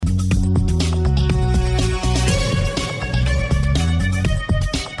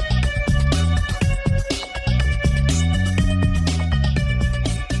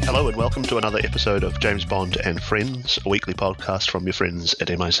and welcome to another episode of James Bond and Friends, a weekly podcast from your friends at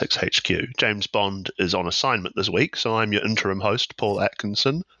MI6HQ. James Bond is on assignment this week, so I'm your interim host, Paul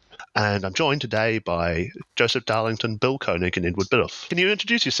Atkinson, and I'm joined today by Joseph Darlington, Bill Koenig, and Edward Biddulph. Can you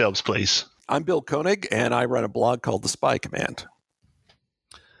introduce yourselves, please? I'm Bill Koenig, and I run a blog called The Spy Command.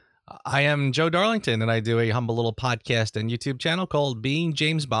 I am Joe Darlington, and I do a humble little podcast and YouTube channel called Being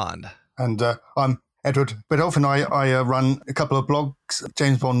James Bond. And I'm Edward Biddulph, and I run a couple of blogs,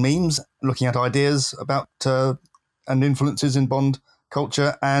 James Bond Memes, looking at ideas about and influences in Bond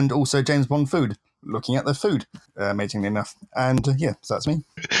culture, and also James Bond Food, looking at the food, amazingly enough. And so that's me.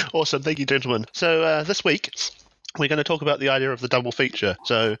 Awesome. Thank you, gentlemen. So this week, we're going to talk about the idea of the double feature.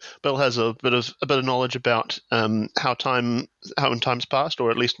 So Bill has a bit of knowledge about how in times past,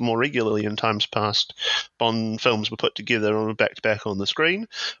 or at least more regularly in times past, Bond films were put together on a back-to-back on the screen.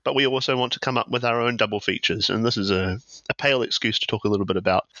 But we also want to come up with our own double features, and this is a pale excuse to talk a little bit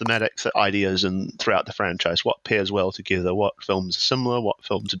about thematic ideas and throughout the franchise, what pairs well together, what films are similar, what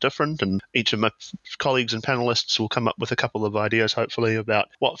films are different, and each of my colleagues and panelists will come up with a couple of ideas, hopefully, about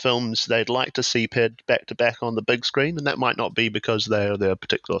what films they'd like to see paired back-to-back on the big screen, and that might not be because they're their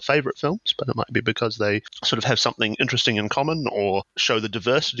particular favourite films, but it might be because they sort of have something interesting in common or show the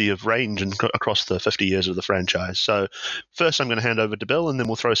diversity of range across the 50 years of the franchise. So first I'm going to hand over to Bill, and then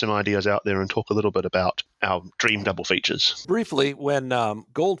we'll throw some ideas out there and talk a little bit about our dream double features. Briefly, when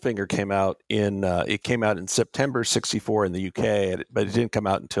Goldfinger came out it came out in September 64 in the UK, but it didn't come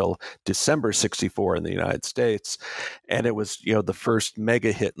out until December 64 in the United States. And it was, the first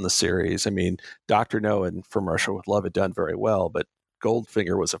mega hit in the series. I mean, Dr. No and From Russia with Love had done very well, but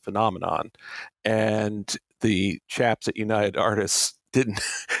Goldfinger was a phenomenon. And the chaps at United Artists didn't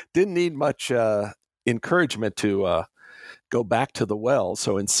need much encouragement to go back to the well.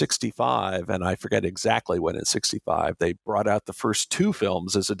 So in 65, and I forget exactly when in 65, they brought out the first two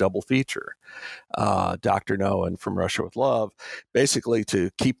films as a double feature, Dr. No and From Russia with Love, basically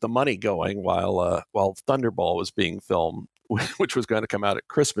to keep the money going while Thunderball was being filmed, which was going to come out at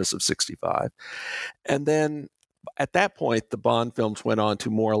Christmas of 65. And then at that point, the Bond films went on to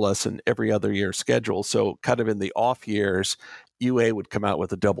more or less an every other year schedule. So kind of in the off years, UA would come out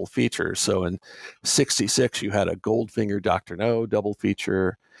with a double feature. So in 66, you had a Goldfinger Dr. No double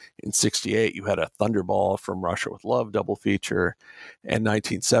feature. In 68, you had a Thunderball From Russia with Love double feature. And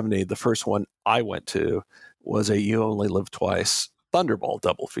 1970, the first one I went to was a You Only Live Twice Thunderball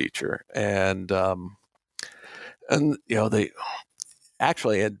double feature. And they...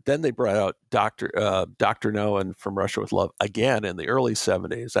 Actually, and then they brought out Dr. No and From Russia with Love again in the early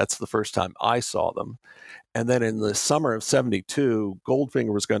 70s. That's the first time I saw them. And then in the summer of 72,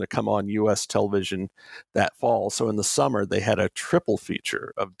 Goldfinger was going to come on U.S. television that fall. So in the summer, they had a triple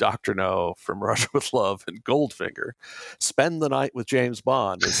feature of Dr. No, From Russia with Love, and Goldfinger. Spend the night with James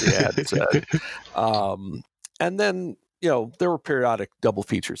Bond, as the ad said. And then, there were periodic double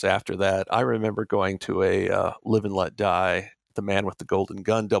features after that. I remember going to a Live and Let Die, The Man with the Golden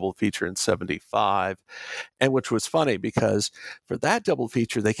Gun double feature in 75, and which was funny because for that double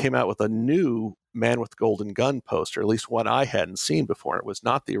feature, they came out with a new Man with the Golden Gun poster, at least one I hadn't seen before. It was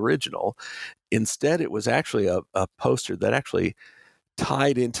not the original. Instead, it was actually a poster that actually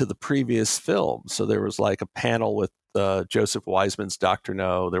tied into the previous film. So there was like a panel with Joseph Wiseman's Dr.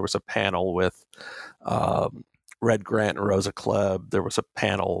 No. There was a panel with Red Grant and Rosa Klebb. There was a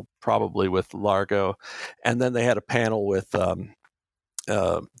panel probably with Largo. And then they had a panel with the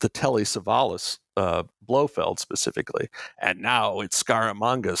Telly Savalas, Blofeld specifically. And now it's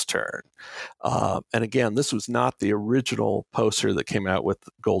Scaramanga's turn. And again, this was not the original poster that came out with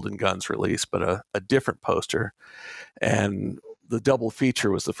Golden Gun's release, but a different poster. And the double feature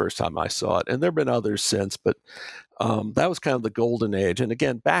was the first time I saw it. And there have been others since, but that was kind of the golden age. And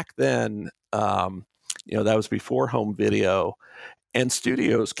again, back then, that was before home video, and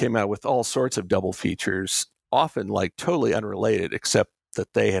studios came out with all sorts of double features, often like totally unrelated, except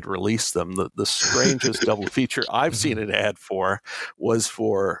that they had released them. The strangest double feature I've seen an ad for was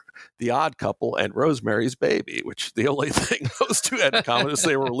for The Odd Couple and Rosemary's Baby, which the only thing those two had in common is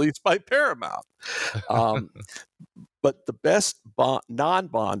they were released by Paramount. But the best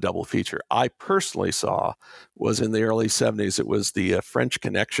non-Bond double feature I personally saw was in the early 70s. It was the French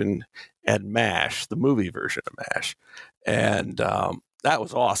Connection and MASH, the movie version of MASH. And that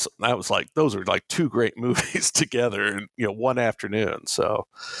was awesome. That was those are like two great movies together in one afternoon. So,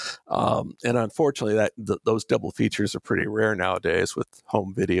 and unfortunately those double features are pretty rare nowadays with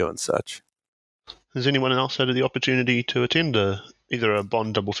home video and such. Has anyone else had the opportunity to attend either a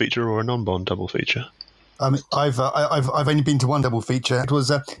Bond double feature or a non-Bond double feature? I've only been to one double feature. It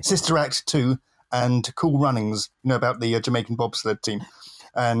was Sister Act 2 and Cool Runnings, about the Jamaican bobsled team.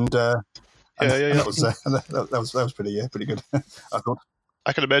 and Yeah. that was that was pretty good. I thought.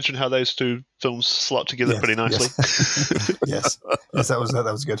 I can imagine how those two films slot together pretty nicely. Yes, that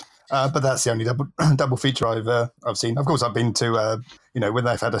was good. But that's the only double feature I've seen. Of course, I've been to when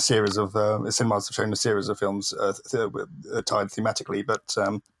they've had a series of cinemas have shown a series of films tied thematically,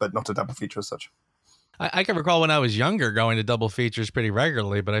 but not a double feature as such. I can recall when I was younger going to double features pretty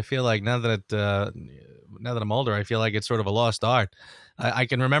regularly, but I feel like now that I'm older, I feel like it's sort of a lost art. I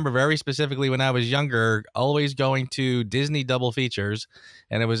can remember very specifically when I was younger, always going to Disney double features,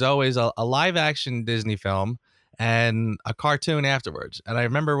 and it was always a live action Disney film and a cartoon afterwards. And I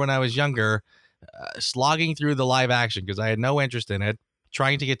remember when I was younger, slogging through the live action because I had no interest in it,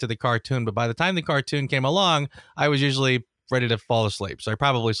 trying to get to the cartoon. But by the time the cartoon came along, I was usually ready to fall asleep. So I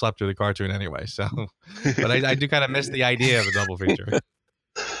probably slept through the cartoon anyway. So, but I do kind of miss the idea of a double feature.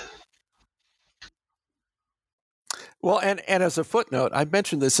 Well, and as a footnote, I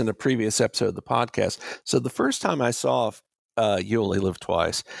mentioned this in a previous episode of the podcast. So the first time I saw You Only Live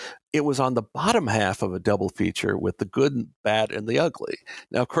Twice, it was on the bottom half of a double feature with The Good, Bad, and the Ugly.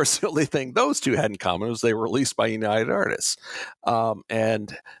 Now, of course, the only thing those two had in common was they were released by United Artists.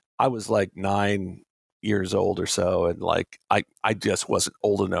 And I was like 9 years old or so, and like I just wasn't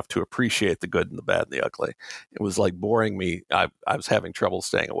old enough to appreciate The Good and the Bad and the Ugly. It was like boring me. I was having trouble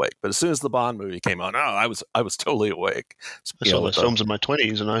staying awake. But as soon as the Bond movie came on, I was totally awake. I saw those films in my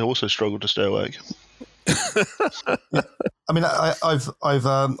 20s, and I also struggled to stay awake. Yeah. I mean,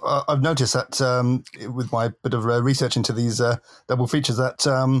 I've noticed that with my bit of research into these double features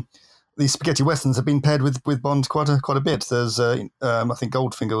that these spaghetti westerns have been paired with Bond quite a bit. There's I think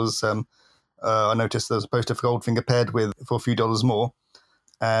Goldfinger was. I noticed there was a poster for Goldfinger paired with For a Few Dollars More,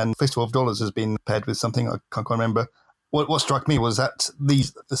 and Fistful of Dollars has been paired with something I can't quite remember. What struck me was that the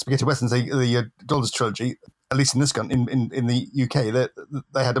spaghetti westerns, the Dollars trilogy, at least in this in the UK,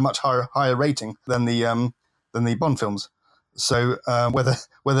 they had a much higher rating than the Bond films. So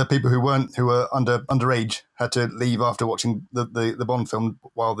whether people who were underage had to leave after watching the Bond film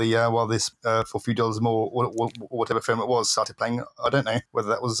while this For a Few Dollars More or whatever film it was started playing, I don't know whether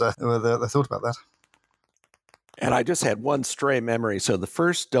that was whether they thought about that. And I just had one stray memory. So the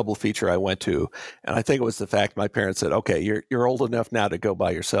first double feature I went to, and I think it was the fact my parents said, "Okay, you're old enough now to go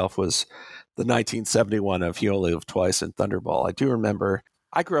by yourself," was the 1971 of You Only Live Twice and Thunderball. I do remember.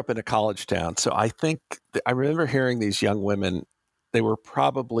 I grew up in a college town, so I think I remember hearing these young women. They were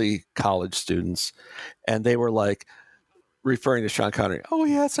probably college students, and they were like referring to Sean Connery. "Oh,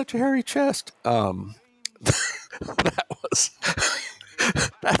 he had such a hairy chest."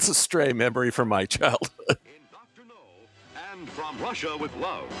 That's a stray memory from my childhood. In Dr. No and From Russia with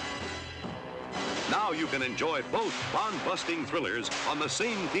Love. Now you can enjoy both Bond-busting thrillers on the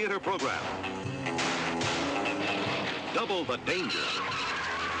same theater program. Double the danger.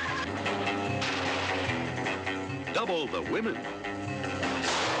 Double the women.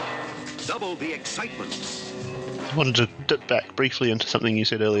 Double the excitement. I wanted to dip back briefly into something you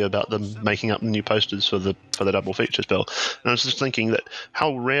said earlier about them making up new posters for the double features, Bill. And I was just thinking that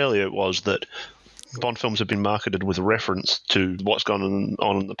how rarely it was that Bond films have been marketed with reference to what's gone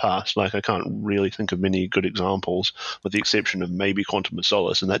on in the past. Like, I can't really think of many good examples, with the exception of maybe Quantum of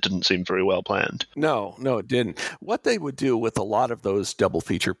Solace, and that didn't seem very well planned. No, it didn't. What they would do with a lot of those double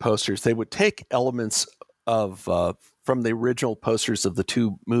feature posters, they would take elements of from the original posters of the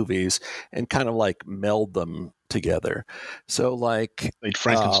two movies and kind of like meld them together. So like made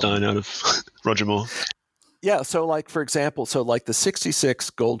Frankenstein out of Roger Moore. Yeah, so like for example, so like the 66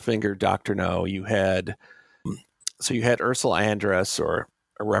 Goldfinger Dr. No, you had Ursula Andress, or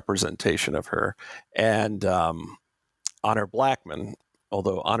a representation of her, and Honor Blackman,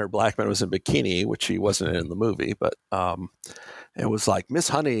 although Honor Blackman was in bikini, which she wasn't in the movie, but it was like Miss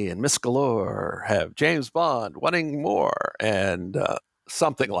Honey and Miss Galore have James Bond wanting more, and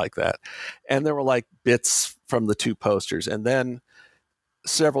something like that. And there were like bits from the two posters. And then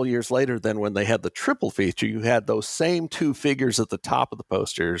several years later, then when they had the triple feature, you had those same two figures at the top of the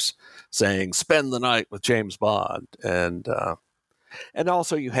posters saying "Spend the night with James Bond," and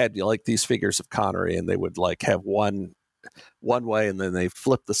also you had like these figures of Connery, and they would like have one way, and then they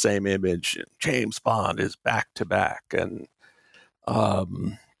flip the same image. And James Bond is back to back, and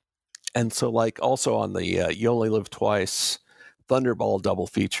so like also on the You Only Live Twice Thunderball double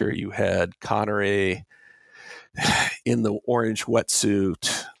feature, you had Connery in the orange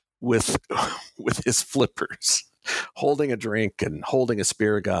wetsuit with his flippers, holding a drink and holding a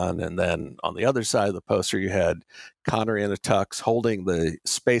spear gun. And then on the other side of the poster, you had Connery in a tux holding the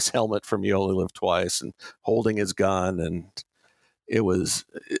space helmet from You Only Live Twice and holding his gun. And it was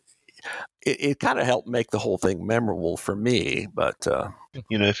it kind of helped make the whole thing memorable for me. But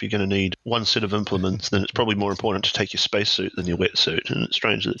if you're going to need one set of implements, then it's probably more important to take your spacesuit than your wetsuit. And it's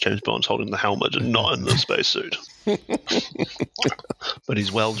strange that James Bond's holding the helmet and not in the spacesuit. But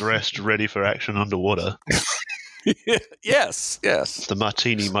he's well dressed, ready for action underwater. Yes. The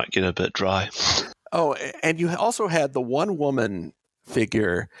martini might get a bit dry. Oh, and you also had the one woman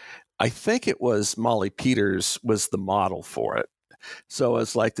figure. I think it was Molly Peters was the model for it. So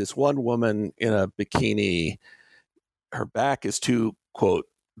it's like this one woman in a bikini. Her back is to, quote,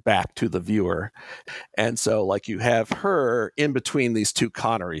 back to the viewer. And so like you have her in between these two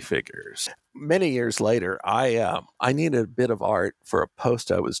Connery figures. Many years later, I needed a bit of art for a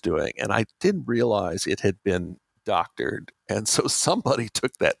post I was doing, and I didn't realize it had been doctored. And so somebody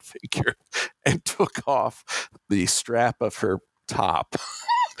took that figure and took off the strap of her top.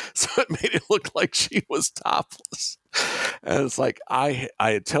 So it made it look like she was topless. And it's like, I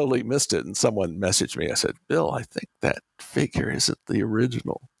had totally missed it. And someone messaged me. I said, Bill, I think that figure isn't the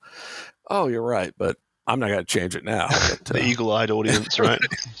original. Oh, you're right. But I'm not going to change it now. But, the eagle-eyed audience, right?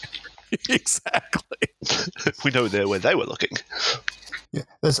 Exactly. We know where they were looking. Yeah,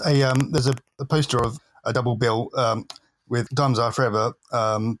 there's a poster of a double bill with Diamonds Are Forever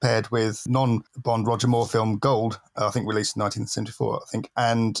paired with non-Bond Roger Moore film Gold, I think released in 1974, I think,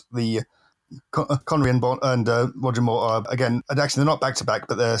 and the Connery and Bond and Roger Moore are, again, actually they're not back to back,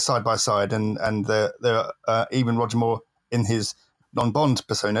 but they're side by side, and they're even Roger Moore in his non-Bond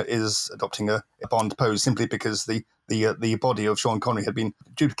persona is adopting a Bond pose simply because the body of Sean Connery had been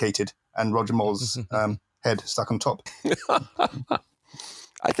duplicated and Roger Moore's head stuck on top.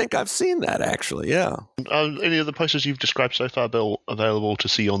 I think I've seen that, actually, yeah. Any of the posters you've described so far, Bill, available to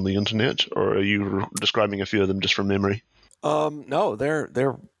see on the internet, or are you describing a few of them just from memory? No, they're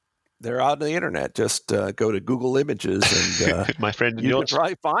out on the internet. Just go to Google Images, and my friend and you yours can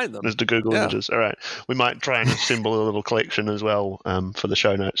probably find them. Mr. Google Images. All right. We might try and assemble a little collection as well for the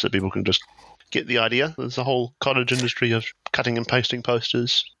show notes so people can just get the idea. There's a whole cottage industry of cutting and pasting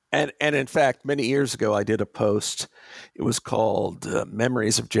posters. And in fact, many years ago, I did a post. It was called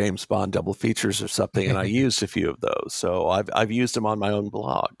 "Memories of James Bond Double Features" or something, and I used a few of those. So I've used them on my own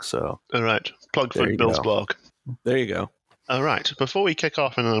blog. So all right, plug for Bill's blog. There you go. All right. Before we kick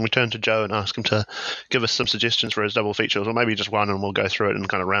off and we turn to Joe and ask him to give us some suggestions for his double features, or maybe just one, and we'll go through it in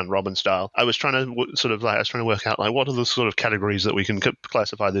kind of round robin style. I was trying to work out what are the sort of categories that we can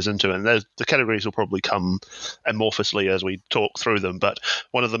classify this into, and the categories will probably come amorphously as we talk through them. But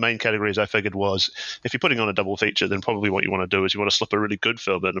one of the main categories I figured was if you're putting on a double feature, then probably what you want to do is you want to slip a really good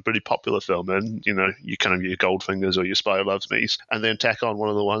film in, a pretty popular film in, you kind of your Goldfingers or your Spy Who Loves Me's, and then tack on one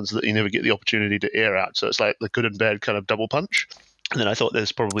of the ones that you never get the opportunity to air out. So it's like the good and bad kind of double punch. And then I thought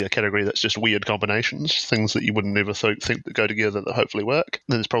there's probably a category that's just weird combinations, things that you wouldn't ever think that go together that hopefully work.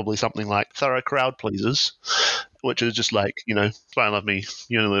 And there's probably something like thorough crowd pleasers, which is just like, Spy Who Loved Me,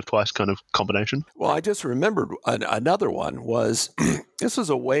 You Only Live Twice kind of combination. Well, I just remembered another one was, this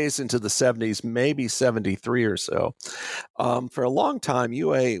was a ways into the 70s, maybe 73 or so. For a long time,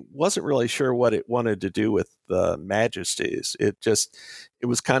 UA wasn't really sure what it wanted to do with the Majesties. It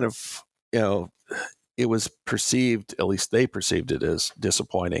was kind of, it was perceived, at least they perceived it as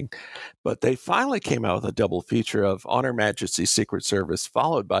disappointing. But they finally came out with a double feature of On Her Majesty's Secret Service,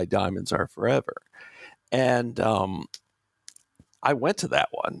 followed by Diamonds Are Forever. And I went to that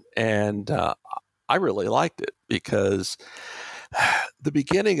one, and I really liked it because the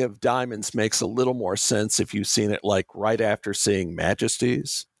beginning of Diamonds makes a little more sense if you've seen it like right after seeing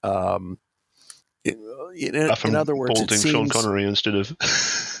Majesties. In other words, it seems, Sean Connery instead of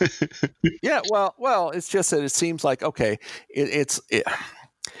yeah, well, it's just that it seems like okay,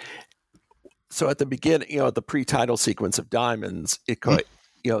 so at the beginning, the pre-title sequence of Diamonds, his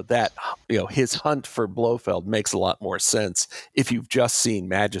hunt for Blofeld makes a lot more sense if you've just seen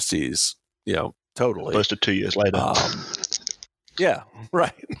Majesties, totally. Close to 2 years later. Yeah,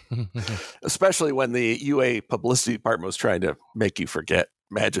 right. Especially when the UA publicity department was trying to make you forget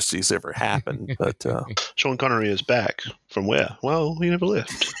Majesty's ever happened. But Sean Connery is back from where? Well, he never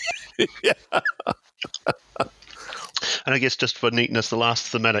left. Yeah. And I guess just for neatness, the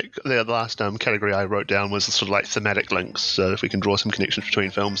last category I wrote down was sort of like thematic links. So if we can draw some connections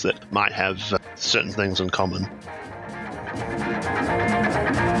between films that might have certain things in common.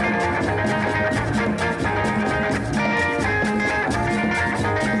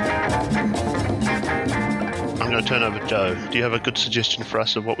 I'm going to turn over to Joe. Do you have a good suggestion for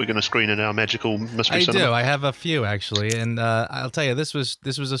us of what we're going to screen in our magical mystery cinema? I do. I have a few actually, and I'll tell you, this was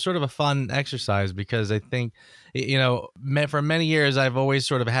a sort of a fun exercise because I think, for many years I've always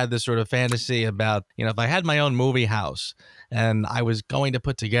sort of had this sort of fantasy about, if I had my own movie house and I was going to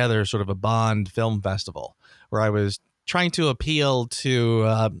put together sort of a Bond film festival where I was trying to appeal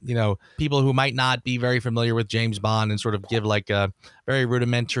to people who might not be very familiar with James Bond and sort of give like a very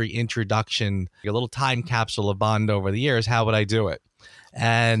rudimentary introduction, a little time capsule of Bond over the years. How would I do it?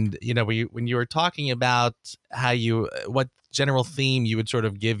 And when you were talking about what general theme you would sort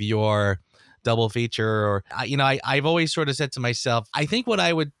of give your double feature, or I've always sort of said to myself, I think what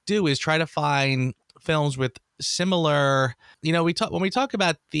I would do is try to find films with similar, when we talk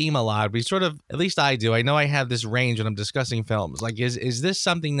about theme a lot, we sort of, at least I do, I know I have this range when I'm discussing films. Like, is this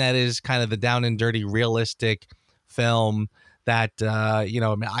something that is kind of the down and dirty realistic film that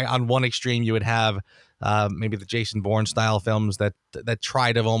on one extreme you would have maybe the Jason Bourne style films that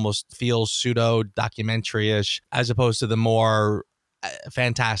try to almost feel pseudo documentary-ish, as opposed to the more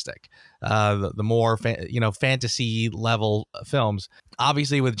fantastic, the more fantasy level films.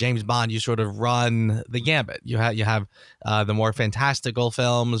 Obviously, with James Bond, you sort of run the gambit. You have the more fantastical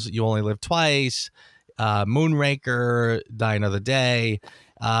films, You Only Live Twice, Moonraker, Die Another Day,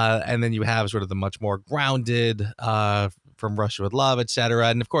 and then you have sort of the much more grounded From Russia with Love, etc.,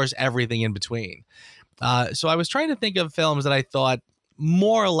 and of course everything in between. So I was trying to think of films that I thought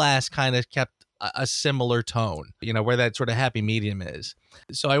more or less kind of kept a similar tone, where that sort of happy medium is.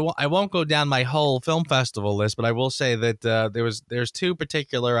 So I won't go down my whole film festival list, but I will say that there's two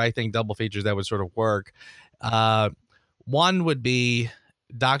particular, I think, double features that would sort of work. One would be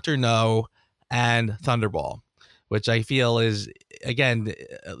Dr. No and Thunderball, which I feel is, again,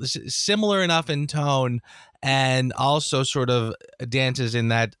 similar enough in tone and also sort of dances in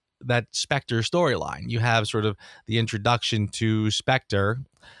that Spectre storyline. You have sort of the introduction to Spectre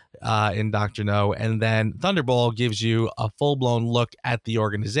in Dr. No, and then Thunderball gives you a full-blown look at the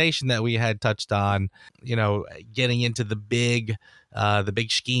organization that we had touched on, getting into the big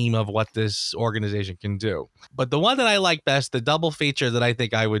scheme of what this organization can do. But the one that I like best, the double feature that I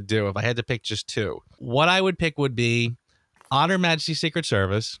think I would do if I had to pick just two, what I would pick would be On Her Majesty's Secret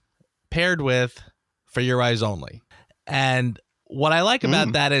Service paired with For Your Eyes Only. And what I like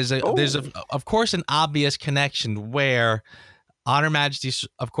about that is there's, of course, an obvious connection where On Her Majesty,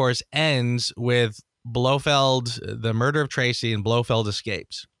 of course, ends with Blofeld, the murder of Tracy, and Blofeld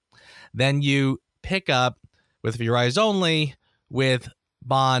escapes. Then you pick up with For Your Eyes Only with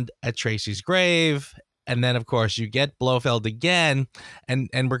Bond at Tracy's grave. And then, of course, you get Blofeld again, and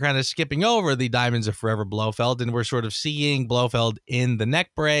we're kind of skipping over the Diamonds Are Forever Blofeld, and we're sort of seeing Blofeld in the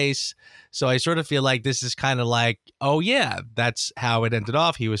neck brace. So I sort of feel like this is kind of like, oh, yeah, that's how it ended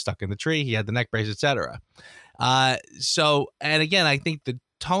off. He was stuck in the tree. He had the neck brace, etc. And again, I think the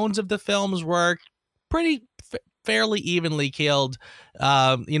tones of the films work pretty fairly evenly keeled.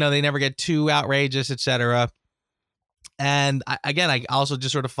 They never get too outrageous, etc. And I also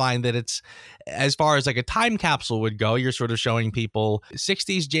just sort of find that it's, as far as like a time capsule would go, you're sort of showing people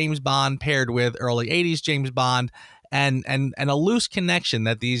 60s James Bond paired with early 80s James Bond, and a loose connection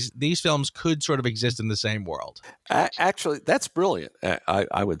that these films could sort of exist in the same world. Actually, that's brilliant,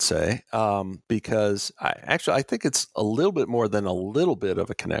 I would say, because I think it's a little bit more than a little bit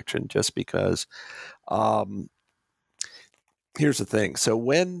of a connection, just because here's the thing. So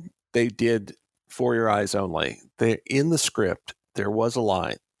when they did For Your Eyes Only, in the script, there was a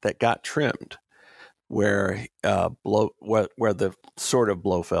line that got trimmed where the sort of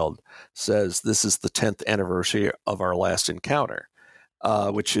Blofeld says, "This is the 10th anniversary of our last encounter,"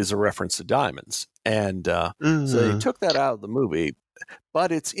 which is a reference to diamonds. And so they took that out of the movie,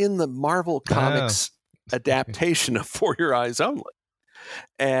 but it's in the Marvel Comics adaptation of For Your Eyes Only.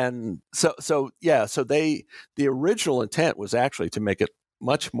 And so the original intent was actually to make it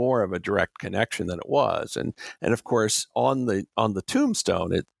much more of a direct connection than it was. And of course, on the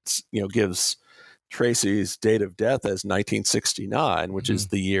tombstone, it gives Tracy's date of death as 1969, which is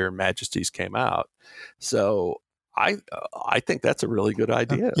the year Majesties came out. So I think that's a really good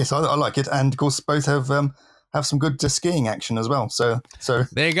idea. Yes, I like it, and of course both have some good skiing action as well. So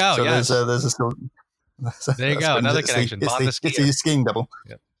there you go. So yes. there's a sort. There you go. Another connection. It's the skiing double.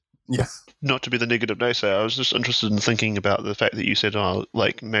 Yep. Yeah. Not to be the negative naysayer, I was just interested in thinking about the fact that you said,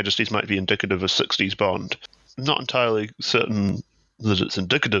 like Majesties might be indicative of 60s Bond. Not entirely certain that it's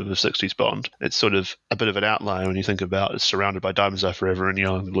indicative of 60s Bond. It's sort of a bit of an outlier when you think about it's surrounded by Diamonds Are Forever and You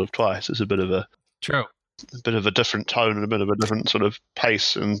Only Live Twice. It's a bit of a... True. a different tone and a bit of a different sort of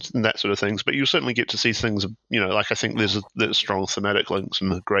pace and that sort of things. But you certainly get to see things, like I think there's strong thematic links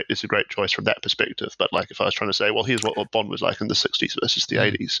and it's a great choice from that perspective. But like if I was trying to say, well, here's what Bond was like in the 60s versus the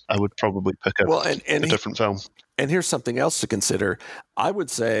 80s, I would probably pick a different film. And here's something else to consider. I would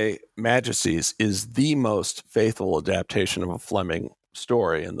say Majesties is the most faithful adaptation of a Fleming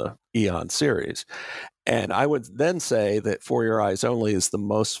story in the Eon series. And I would then say that For Your Eyes Only is the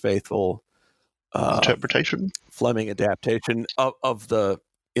most faithful interpretation Fleming adaptation of the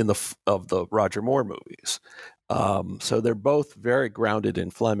Roger Moore movies. So they're both very grounded in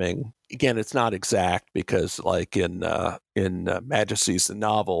Fleming. Again, it's not exact because, like in Majesties, the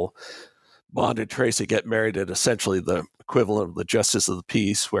novel, Bond and Tracy get married at essentially the equivalent of the Justice of the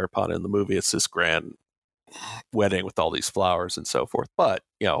Peace, whereupon in the movie it's this grand wedding with all these flowers and so forth. But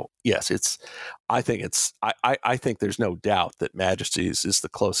yes, I think there's no doubt that Majesties is the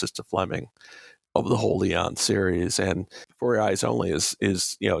closest to Fleming of the whole Eon series, and For Your Eyes Only is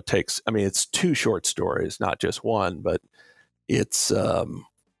takes. I mean, it's two short stories, not just one, but it's.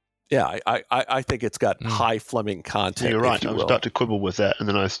 I think it's got high Fleming content. You're right. I was about to quibble with that, and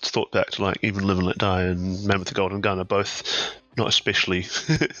then I thought back to like even Live and Let Die and Man with the Golden Gun are both not especially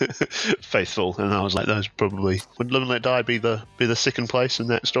faithful, and I was like, those probably would Live and Let Die be the second place in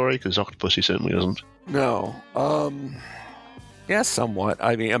that story, because Octopussy certainly isn't. No, yeah, somewhat.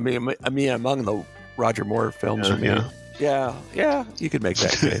 I mean, among the Roger Moore films, yeah, you could make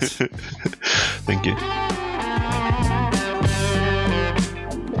that case. Thank you.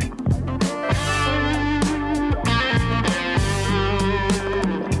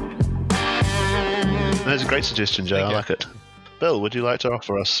 That's a great suggestion, Joe. I like it. Bill, would you like to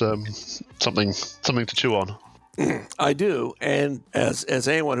offer us something to chew on? I do, and as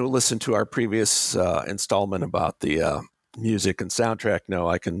anyone who listened to our previous installment about the music and soundtrack know,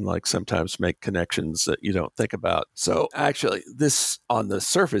 I can sometimes make connections that you don't think about. So actually, this on the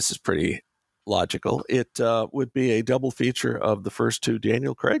surface is pretty logical. It would be a double feature of the first two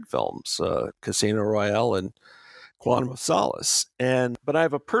Daniel Craig films, Casino Royale and Quantum of Solace. But I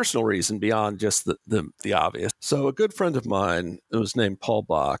have a personal reason beyond just the obvious. So a good friend of mine, it was named Paul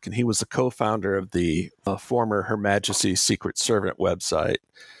Bach, and he was the co-founder of the former Her Majesty's Secret Servant website.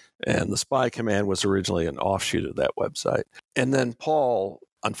 And the Spy Command was originally an offshoot of that website. And then Paul,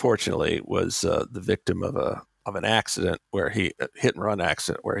 unfortunately, was the victim of an accident where hit and run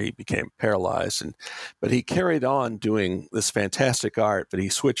accident where he became paralyzed. But he carried on doing this fantastic art, but he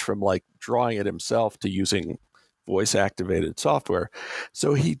switched from drawing it himself to using voice activated software.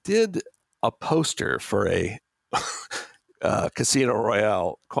 So he did a poster for a Casino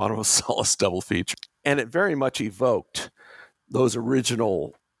Royale Quantum of Solace double feature, and it very much evoked those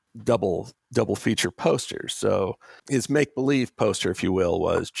original double feature posters. So his make-believe poster, if you will,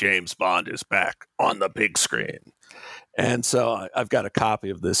 was James Bond is back on the big screen. And so I've got a copy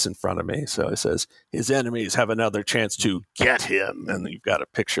of this in front of me. So it says, his enemies have another chance to get him. And you've got a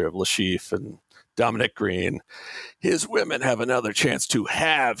picture of Lashif and Dominic Green. His women have another chance to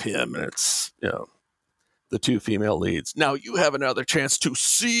have him. And it's, the two female leads. Now you have another chance to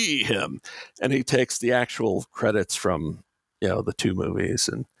see him. And he takes the actual credits from, the two movies.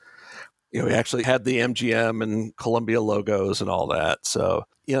 And, he actually had the MGM and Columbia logos and all that. So,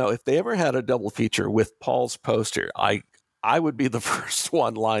 if they ever had a double feature with Paul's poster, I would be the first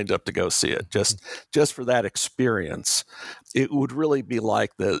one lined up to go see it just for that experience. It would really be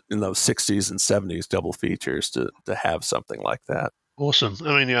like in those 60s and 70s double features to have something like that. Awesome.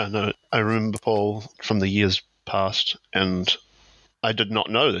 I mean, I remember Paul from the years past, and I did not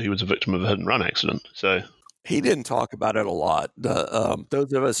know that he was a victim of a hit and run accident. So he didn't talk about it a lot.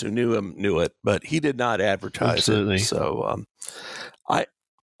 Those of us who knew him knew it, but he did not advertise it. So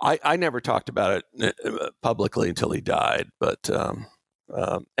I never talked about it publicly until he died. But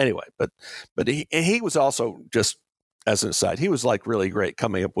anyway, but he was also, just as an aside, he was really great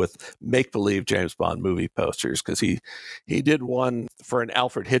coming up with make-believe James Bond movie posters, because he did one for an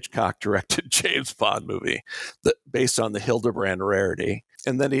Alfred Hitchcock directed James Bond movie based on the Hildebrand rarity.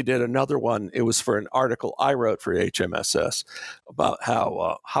 And then he did another one. It was for an article I wrote for HMSS about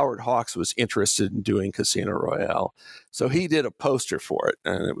how Howard Hawks was interested in doing Casino Royale. So he did a poster for it,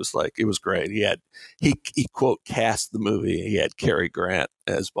 and it was great. He quote cast the movie. He had Cary Grant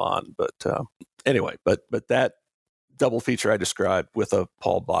as Bond. But anyway, but that double feature I described with a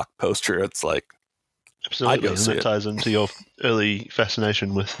Paul Bach poster, it's absolutely, and that ties into your early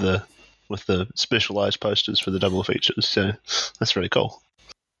fascination with the specialized posters for the double features. So that's really cool.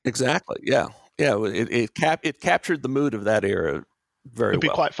 Exactly. Yeah. It captured the mood of that era very It'd be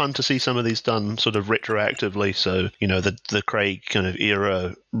well. quite fun to see some of these done sort of retroactively. So, the Craig kind of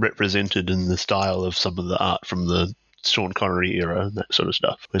era represented in the style of some of the art from the Sean Connery era and that sort of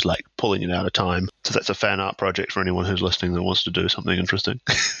stuff. It's like pulling it out of time. So that's a fan art project for anyone who's listening that wants to do something interesting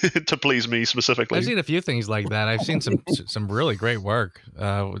to please me specifically. I've seen a few things like that. I've seen some really great work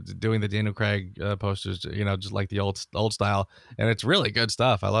doing the Daniel Craig posters, just like the old style. And it's really good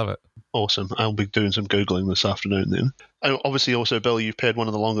stuff. I love it. Awesome. I'll be doing some Googling this afternoon then. And obviously also, Bill, you've paired one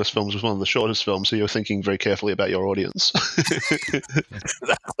of the longest films with one of the shortest films, so you're thinking very carefully about your audience.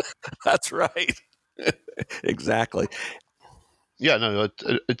 That's right. Exactly. Yeah, no,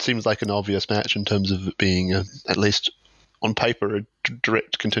 it seems like an obvious match in terms of it being, at least on paper, a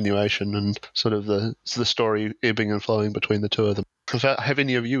direct continuation and sort of the story ebbing and flowing between the two of them. Have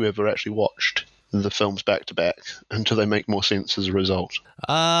any of you ever actually watched the films back to back, and do they make more sense as a result?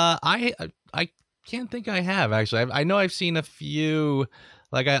 I can't think I have, actually. I know I've seen a few,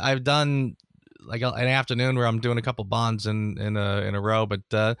 like I've done like an afternoon where I'm doing a couple Bonds in a row, but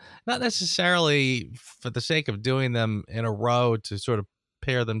not necessarily for the sake of doing them in a row to sort of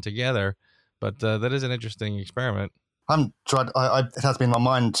pair them together. But that is an interesting experiment. I'm tried. It has been in my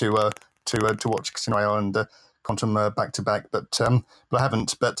mind to watch Casino Royale and Quantum back to back, but I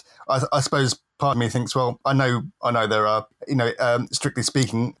haven't. But I suppose part of me thinks, well, I know there are, strictly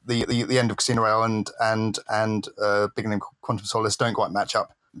speaking, the end of Casino Royale and beginning of Quantum of Solace don't quite match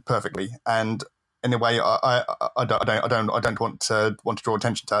up perfectly, and in a way, I don't want to draw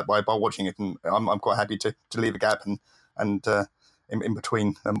attention to that by watching it, and I'm quite happy to leave a gap and in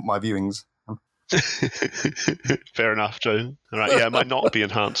between my viewings. Fair enough, Joe. All right, yeah, it might not be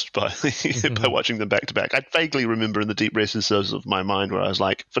enhanced by by watching them back to back. I vaguely remember in the deep recesses of my mind where I was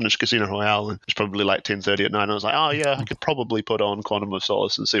like, finished Casino Royale, and it's probably like 10:30 at night. And I was like, oh yeah, I could probably put on Quantum of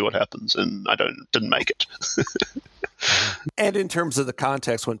Solace and see what happens, and I didn't make it. And in terms of the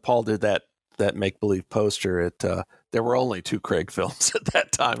context, when Paul did that make-believe poster, there were only 2 Craig films at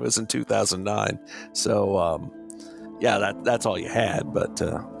that time. It was in 2009, so. Yeah, that's all you had. But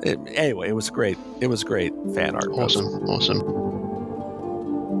anyway, it was great. It was great fan art. Awesome.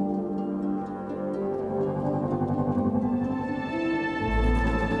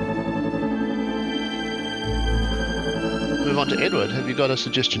 Move on to Edward. Have you got a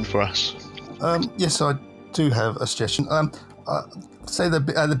suggestion for us? Yes, I do have a suggestion. Say at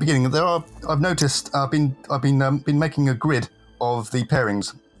the beginning, I've noticed I've been making a grid of the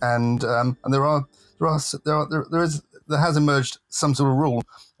pairings, and there has emerged some sort of rule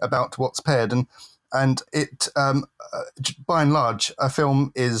about what's paired, and it by and large a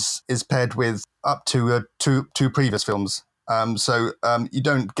film is paired with up to two previous films. So you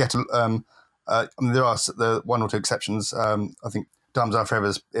don't get there are the 1 or 2 exceptions. I think Diamonds Are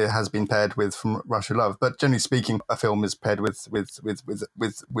Forever has been paired with From Russia with Love, but generally speaking, a film is paired with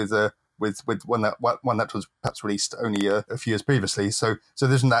one that was perhaps released only a few years previously. So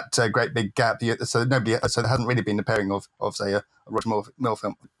there isn't that great big gap. So there hasn't really been a pairing of say a Roger Moore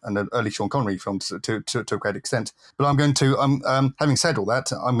film and an early Sean Connery film to a great extent. But having said all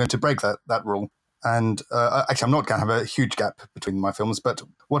that, I'm going to break that rule. And actually, I'm not going to have a huge gap between my films. But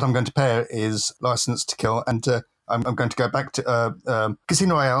what I'm going to pair is License to Kill, and I'm going to go back to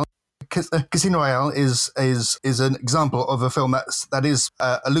Casino Royale. Casino Royale is an example of a film that is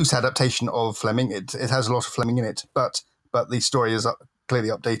a loose adaptation of Fleming. It has a lot of Fleming in it, but the story is clearly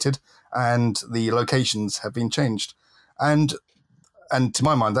updated and the locations have been changed. And to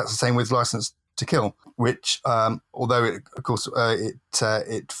my mind, that's the same with License to Kill, which although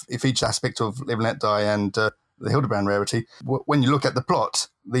it features aspect of Live and Let Die and the Hildebrand rarity, when you look at the plot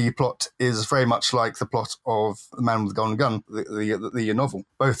is very much like the plot of The Man with the Golden Gun, the novel.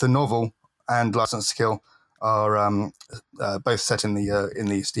 Both the novel and License to Kill are both set in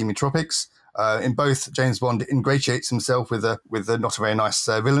the steamy tropics. In both, James Bond ingratiates himself with a not a very nice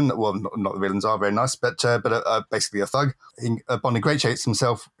villain. Well, not the villains are very nice, but basically a thug. Bond ingratiates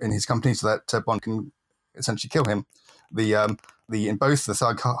himself in his company so that Bond can essentially kill him. In both, the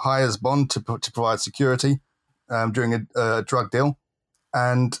thug hires Bond to provide security during a drug deal,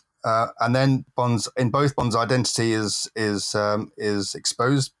 and then Bond's identity is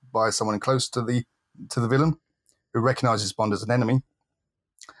exposed by someone close to the villain, who recognizes Bond as an enemy,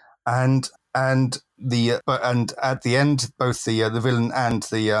 and at the end, both the villain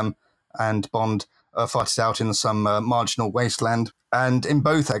and Bond fight it out in some marginal wasteland. And in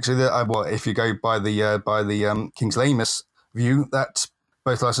both, actually, if you go by the Kingsley Amis view, that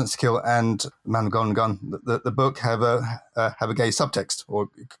both License to Kill and The Man with the Golden Gun, the book have a gay subtext, or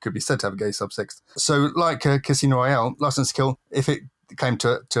it could be said to have a gay subtext. So, like Casino Royale, License to Kill, if claimed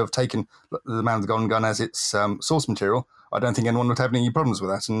to have taken The Man with the Golden Gun as its source material, I don't think anyone would have any problems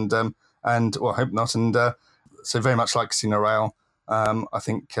with that. And well, I hope not. And so very much like Casino Royale, I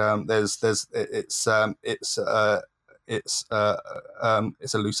think it's a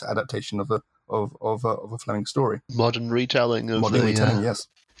loose adaptation of a Fleming story. Modern retelling of Modern retelling, yes.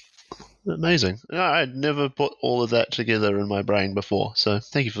 Amazing. I'd never put all of that together in my brain before, so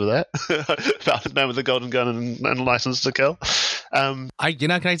thank you for that. About The Man with the Golden Gun and License to Kill. Can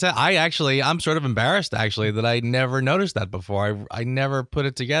I say, I'm sort of embarrassed actually that I never noticed that before. I never put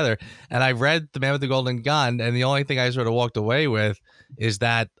it together. And I read The Man with the Golden Gun, and the only thing I sort of walked away with is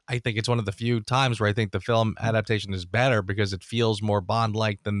that I think it's one of the few times where I think the film adaptation is better because it feels more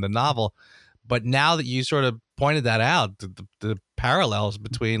Bond-like than the novel. But now that you sort of pointed that out, the parallels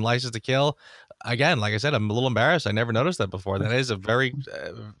between License to Kill, again, like I said, I'm a little embarrassed. I never noticed that before. That is a very,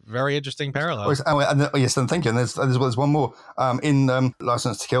 very interesting parallel. Yes, and thank you. And there's one more. In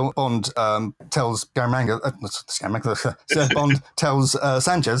License to Kill, Bond tells Bond tells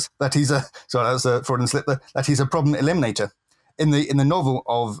Sanchez that he's a that's a fraudulent slip. That he's a problem eliminator. In the novel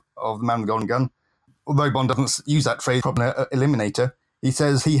of The Man with the Golden Gun, although Bond doesn't use that phrase problem eliminator, he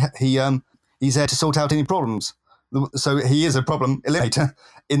says he's there to sort out any problems. So he is a problem eliminator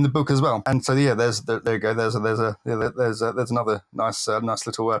in the book as well. And so there you go. There's another nice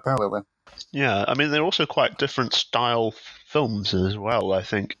little parallel there. Yeah, I mean they're also quite different style films as well. I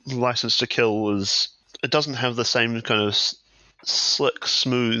think License to Kill it doesn't have the same kind of slick,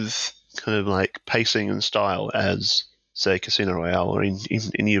 smooth kind of like pacing and style as say Casino Royale or in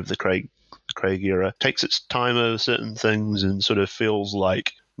any of the Craig era. It takes its time over certain things and sort of feels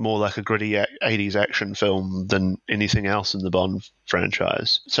like more like a gritty 80s action film than anything else in the Bond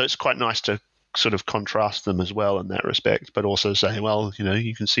franchise. So it's quite nice to sort of contrast them as well in that respect, but also say, well,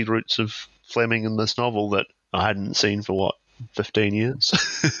 you can see roots of Fleming in this novel that I hadn't seen for 15 years.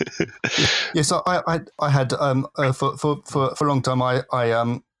 Yes, I had for a long time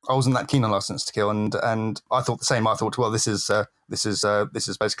I wasn't that keen on License to Kill, and I thought the same. I thought, well, this is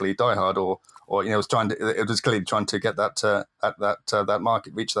basically Die Hard, or it was clearly trying to get that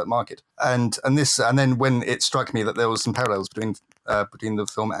market, reach that market, and then when it struck me that there was some parallels between the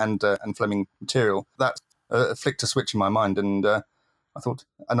film and Fleming material, that flicked a switch in my mind, and I thought,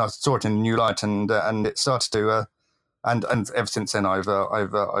 and I saw it in a new light, and it started to. And ever since then, I've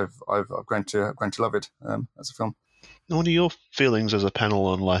grown to love it as a film. What are your feelings as a panel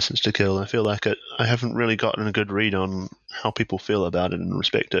on License to Kill? I feel like I haven't really gotten a good read on how people feel about it and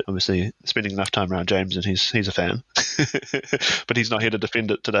respect it. Obviously, spending enough time around James, and he's a fan, but he's not here to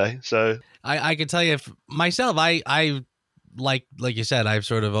defend it today. So I can tell you, myself, I like you said, I've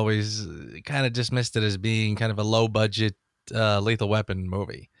sort of always kind of dismissed it as being kind of a low budget Lethal Weapon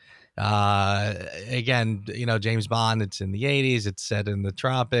movie. Again, James Bond, it's in the 80s, it's set in the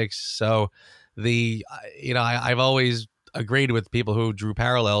tropics, so I've always agreed with people who drew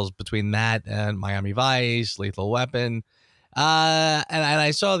parallels between that and Miami Vice, Lethal Weapon, and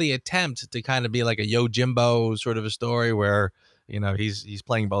I saw the attempt to kind of be like a Yojimbo sort of a story where he's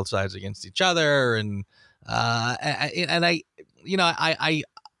playing both sides against each other, and I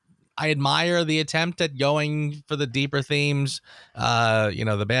admire the attempt at going for the deeper themes.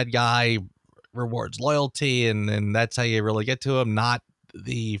 The bad guy rewards loyalty, and that's how you really get to him, not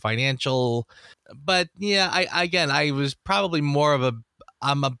the financial. But yeah, I was probably more of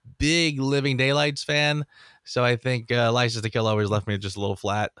I'm a big Living Daylights fan, so I think License to Kill always left me just a little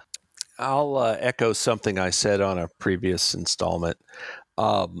flat. I'll echo something I said on a previous installment.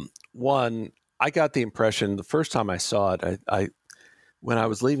 One, I got the impression the first time I saw it, I when I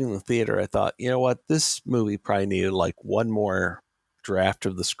was leaving the theater, I thought, you know what, this movie probably needed like one more draft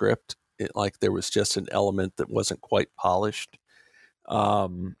of the script. Like there was just an element that wasn't quite polished.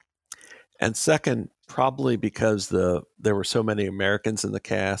 And second, probably because there were so many Americans in the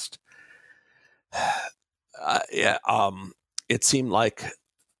cast. It seemed like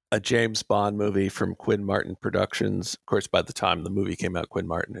a James Bond movie from Quinn Martin Productions. Of course, by the time the movie came out, Quinn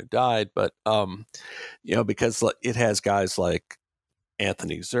Martin had died. But because it has guys like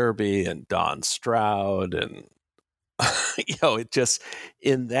Anthony Zerbe and Don Stroud, and it just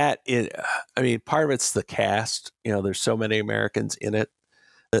part of it's the cast. There's so many Americans in it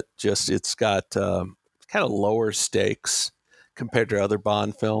that it's got kind of lower stakes compared to other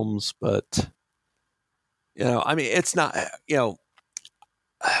Bond films. But it's not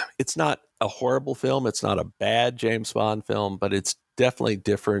it's not a horrible film. It's not a bad James Bond film, but it's definitely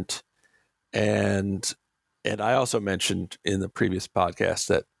different. And I also mentioned in the previous podcast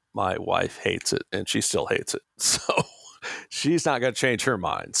that my wife hates it, and she still hates it. So she's not going to change her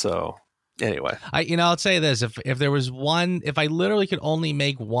mind. So anyway, I'll say this: if there was one, if I literally could only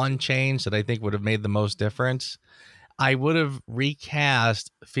make one change that I think would have made the most difference, I would have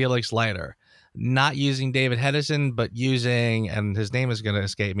recast Felix Leiter, not using David Hedison, but using, and his name is going to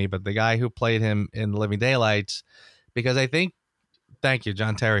escape me, but the guy who played him in Living Daylights, because I think. Thank you,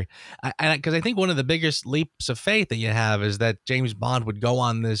 John Terry. Because I think one of the biggest leaps of faith that you have is that James Bond would go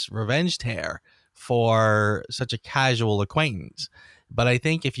on this revenge tear for such a casual acquaintance. But I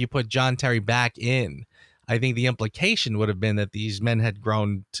think if you put John Terry back in, I think the implication would have been that these men had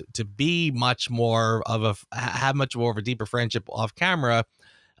grown to be much more of have much more of a deeper friendship off camera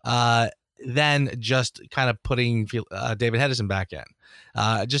than just kind of putting David Hedison back in.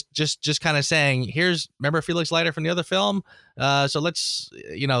 Just kind of saying, remember Felix Leiter from the other film? So let's,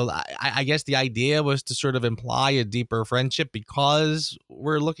 I guess the idea was to sort of imply a deeper friendship because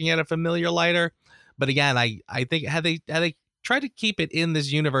we're looking at a familiar Leiter. But again, I think had they tried to keep it in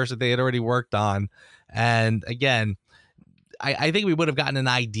this universe that they had already worked on, and again, I think we would have gotten an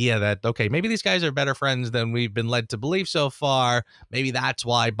idea that, okay, maybe these guys are better friends than we've been led to believe so far. Maybe that's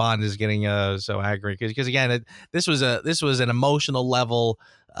why Bond is getting so angry. Because again, this was an emotional level,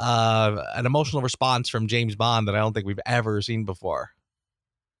 an emotional response from James Bond that I don't think we've ever seen before.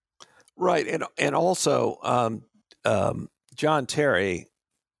 Right, and also John Terry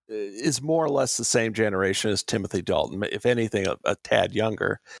is more or less the same generation as Timothy Dalton, if anything, a tad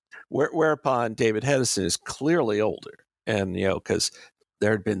younger. Whereupon David Hedison is clearly older. And, because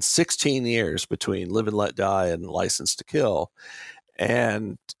there had been 16 years between Live and Let Die and License to Kill.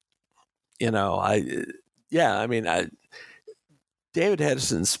 And, David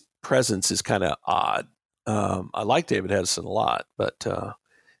Hedison's presence is kind of odd. I like David Hedison a lot, but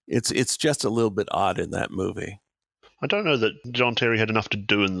it's just a little bit odd in that movie. I don't know that John Terry had enough to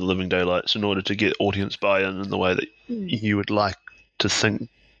do in The Living Daylights in order to get audience buy-in in the way that you would like to think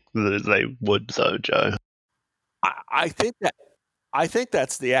that they would, though, Joe. I think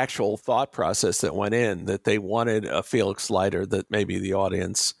that's the actual thought process that went in, that they wanted a Felix Leiter that maybe the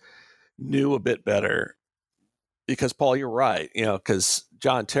audience knew a bit better. Because, Paul, you're right, because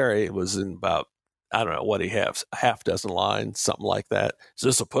John Terry was in about, I don't know, what he has, a half dozen lines, something like that. Is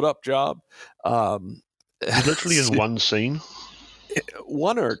this a put-up job? He's literally in one scene.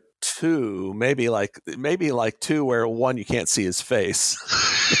 One or two, maybe like two where one you can't see his face.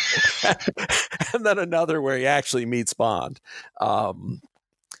 And then another where he actually meets Bond. No,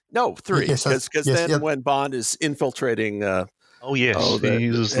 three, because then when Bond is infiltrating. He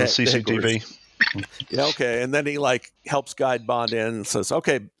uses the CCTV. Yeah, okay, and then he helps guide Bond in and says,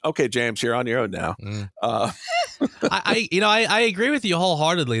 "Okay, James, you're on your own now." I agree with you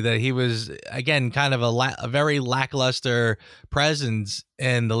wholeheartedly that he was, again, kind of a very lackluster presence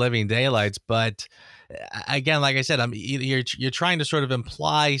in The Living Daylights, but. Again, like I said, you're trying to sort of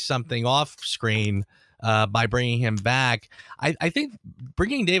imply something off screen by bringing him back. I think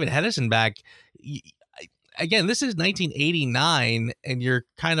bringing David Hedison back, again, this is 1989, and you're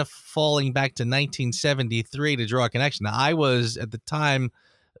kind of falling back to 1973 to draw a connection. Now, I was, at the time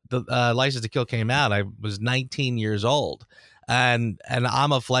the License to Kill came out, I was 19 years old, and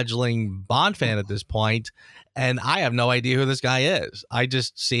I'm a fledgling Bond fan at this point. And I have no idea who this guy is. I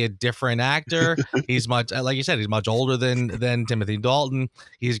just see a different actor. He's much, like you said, he's much older than Timothy Dalton.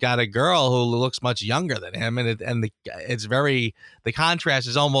 He's got a girl who looks much younger than him, and the contrast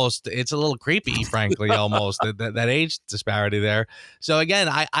is almost, it's a little creepy, frankly, almost that age disparity there. So again,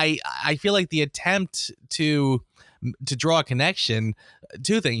 I feel like the attempt to draw a connection,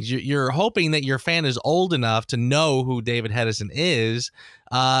 two things. You're hoping that your fan is old enough to know who David Hedison is.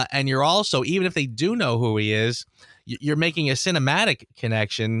 And you're also, even if they do know who he is, you're making a cinematic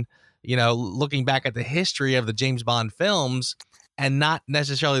connection, looking back at the history of the James Bond films and not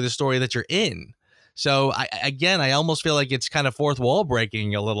necessarily the story that you're in. So I almost feel like it's kind of fourth wall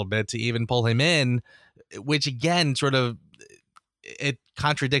breaking a little bit to even pull him in, which again, sort of, it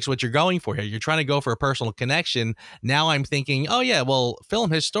contradicts what you're going for here. You're trying to go for a personal connection. Now I'm thinking, oh yeah, well, film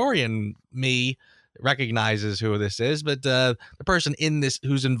historian me recognizes who this is, but the person in this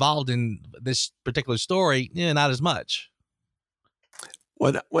who's involved in this particular story, not as much.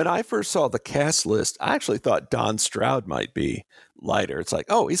 When I first saw the cast list, I actually thought Don Stroud might be Leiter. It's like,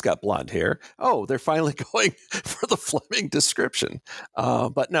 oh, he's got blonde hair. Oh, they're finally going for the Fleming description.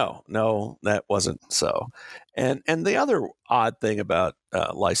 But no, that wasn't so. And the other odd thing about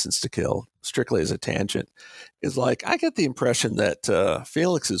License to Kill, strictly as a tangent, is I get the impression that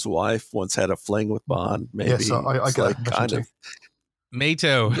Felix's wife once had a fling with Bond. Maybe yes, I get that impression too. Me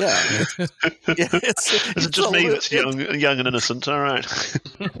too. Yeah, Is it just me that's young and innocent? All right.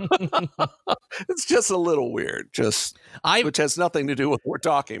 It's just a little weird, which has nothing to do with what we're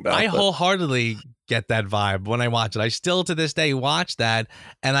talking about. I wholeheartedly get that vibe when I watch it. I still to this day watch that,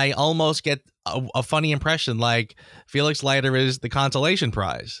 and I almost get a funny impression like Felix Leiter is the consolation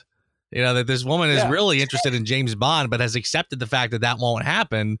prize. You know, that this woman is really interested in James Bond, but has accepted the fact that won't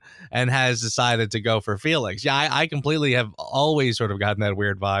happen and has decided to go for Felix. Yeah, I completely have always sort of gotten that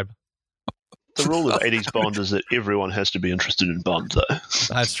weird vibe. The rule of 80s Bond is that everyone has to be interested in Bond, though.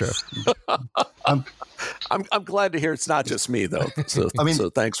 That's true. I'm glad to hear it's not just me, though. So, so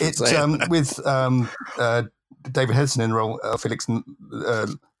thanks for saying with David Hedson in the role, Felix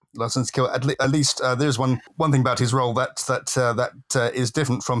License to Kill. At least there's one thing about his role that is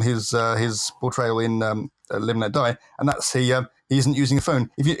different from his portrayal in Live and Let Die, and that's he isn't using a phone.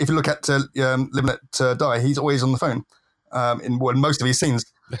 If you look at Live and Let Die, he's always on the phone in most of his scenes,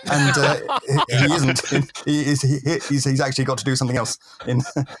 and he isn't. He's actually got to do something else.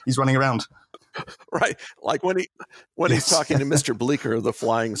 He's running around. Right, like when he's talking to Mr. Bleecker of the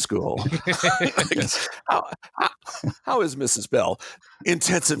flying school. How is Mrs. Bell?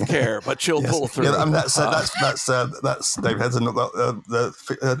 Intensive care, but she'll pull through. Yeah, I mean that's David Hedson.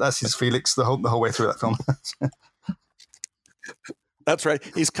 That's his Felix the whole way through that film. That's right.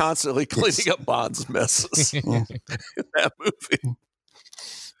 He's constantly cleaning up Bond's messes in that movie.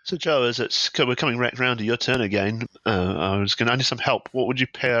 So, Joe, as we're coming right round to your turn again, I need some help. What would you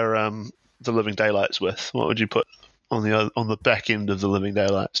pair The Living Daylights with? What would you put on the back end of The Living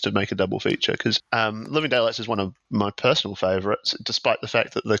Daylights to make a double feature? Because Living Daylights is one of my personal favourites, despite the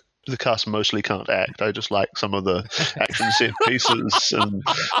fact that the cast mostly can't act. I just like some of the action set pieces and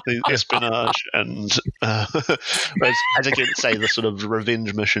the espionage, and as against, say, the sort of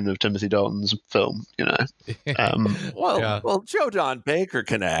revenge mission of Timothy Dalton's film. You know. Well, Joe Don Baker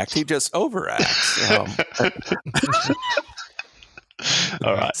can act. He just overacts.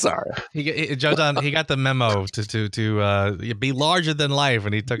 All right, sorry. Joe Don, he got the memo to be larger than life,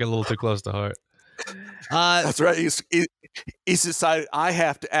 and he took it a little too close to heart. That's right. He's decided I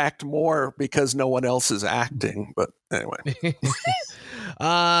have to act more because no one else is acting. But anyway,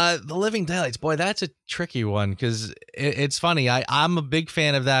 The Living Daylights, boy, that's a tricky one because it's funny. I'm a big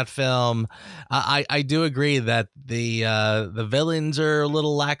fan of that film. I do agree that the villains are a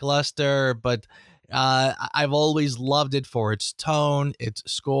little lackluster, but I've always loved it for its tone, its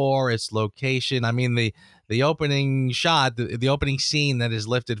score, its location. I mean, the opening shot, the opening scene that is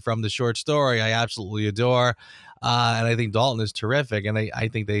lifted from the short story, I absolutely adore. And I think Dalton is terrific. And I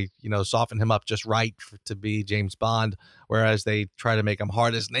think they, soften him up just right to be James Bond, whereas they try to make him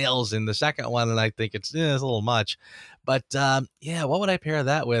hard as nails in the second one. And I think it's a little much. But what would I pair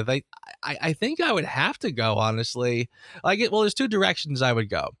that with? I think I would have to go, honestly. There's two directions I would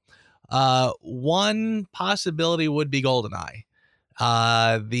go. One possibility would be GoldenEye.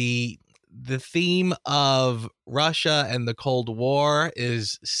 The theme of Russia and the Cold War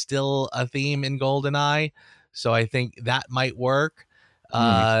is still a theme in GoldenEye, so I think that might work.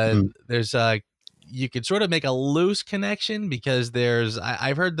 There's you could sort of make a loose connection because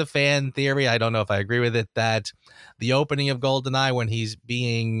I've heard the fan theory, I don't know if I agree with it, that the opening of GoldenEye when he's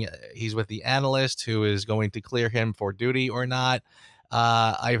with the analyst who is going to clear him for duty or not.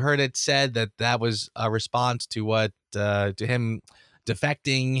 I've heard it said that was a response to to him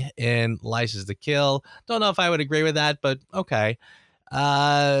defecting in License to Kill. Don't know if I would agree with that, but okay.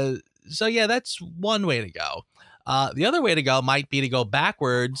 So yeah, that's one way to go. The other way to go might be to go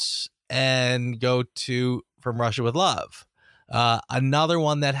backwards and go to From Russia with Love. Another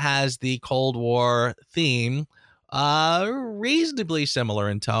one that has the Cold War theme, reasonably similar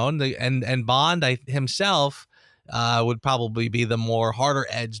in tone. And Bond himself would probably be the more harder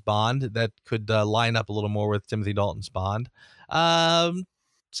edged Bond that could line up a little more with Timothy Dalton's Bond.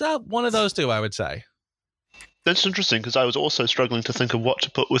 So one of those two, I would say. That's interesting because I was also struggling to think of what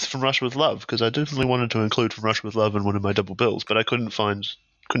to put with From Russia with Love because I definitely wanted to include From Russia with Love in one of my double bills, but I couldn't find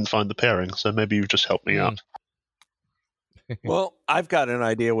the pairing. So maybe you've just helped me out. Well, I've got an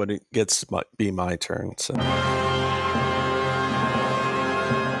idea when it gets to be my turn. So.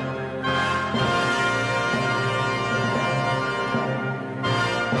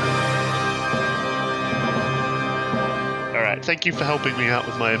 Thank you for helping me out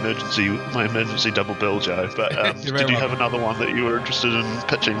with my emergency double bill, Joe. But did you have another one that you were interested in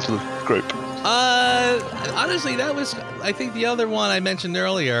pitching to the group? Honestly, that was, I think, the other one I mentioned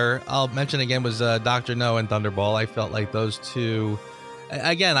earlier. I'll mention again was Dr. No and Thunderball. I felt like those two.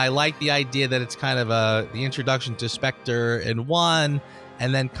 Again, I like the idea that it's kind of the introduction to Spectre in one,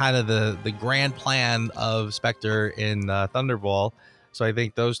 and then kind of the grand plan of Spectre in Thunderball. So I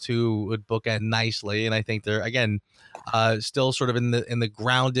think those two would bookend nicely, and I think they're again still sort of in the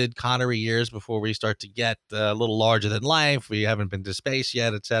grounded Connery years before we start to get a little larger than life. We haven't been to space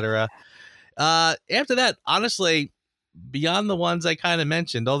yet, etc. After that, honestly, beyond the ones I kind of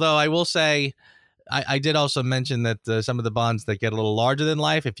mentioned, although I will say I did also mention that some of the Bonds that get a little larger than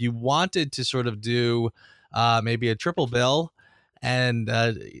life, if you wanted to sort of do maybe a triple bill and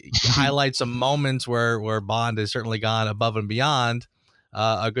highlight some moments where Bond has certainly gone above and beyond,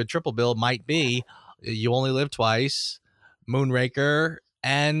 a good triple bill might be You Only Live Twice, Moonraker,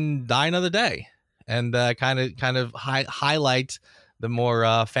 and Die Another Day, and kind of highlight the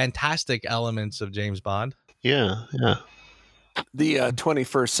more fantastic elements of James Bond. Yeah, yeah. The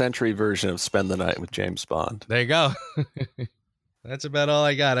 21st century version of Spend the Night with James Bond. There you go. That's about all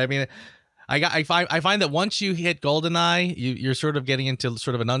I got. I mean, I find that once you hit GoldenEye, you're sort of getting into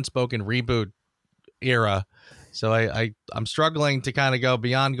sort of an unspoken reboot era. So I'm struggling to kind of go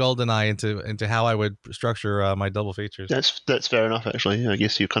beyond GoldenEye into how I would structure my double features. That's fair enough, actually. I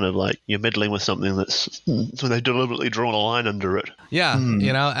guess you're kind of like you're meddling with something that's so they've deliberately drawn a line under it. Yeah,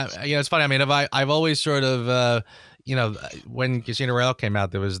 it's funny. I mean, I've always sort of when Casino Royale came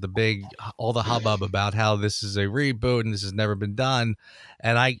out, there was all the hubbub about how this is a reboot and this has never been done,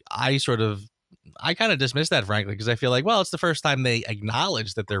 and I kind of dismissed that, frankly, because I feel like, well, it's the first time they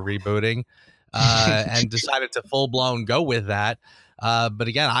acknowledged that they're rebooting and decided to full blown go with that. But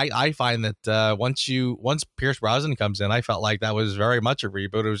again, I find that once Pierce Brosnan comes in, I felt like that was very much a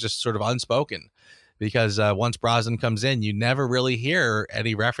reboot. It was just sort of unspoken, because once Brosnan comes in, you never really hear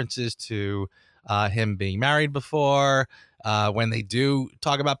any references to him being married before. When they do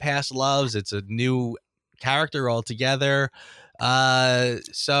talk about past loves, it's a new character altogether.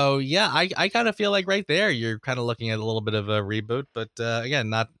 So yeah, I kind of feel like right there you're kind of looking at a little bit of a reboot, but again,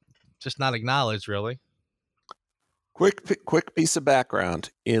 not acknowledged really. Quick piece of background.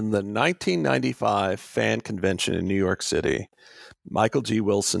 In the 1995 fan convention in New York City, Michael G.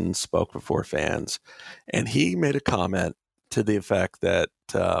 Wilson spoke before fans, and he made a comment to the effect that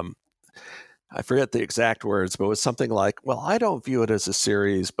I forget the exact words, but it was something like, well, I don't view it as a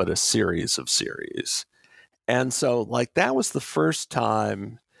series, but a series of series. And so, like, that was the first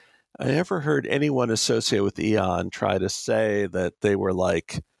time I ever heard anyone associated with Eon try to say that they were,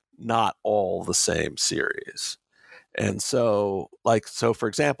 like, not all the same series. And so, for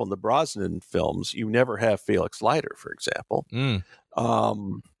example, in the Brosnan films, you never have Felix Leiter, for example.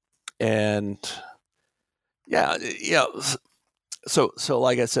 And yeah. So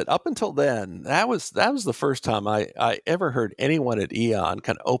like I said, up until then, that was the first time I ever heard anyone at Eon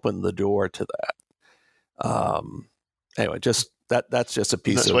kind of open the door to that. Anyway, just that's just a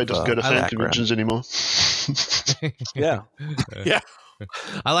piece that's of why it doesn't go to fan conventions anymore. Yeah.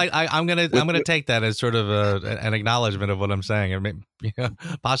 I'm gonna take that as sort of an acknowledgement of what I'm saying, and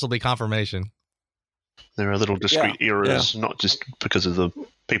possibly confirmation. There are little discrete eras, not just because of the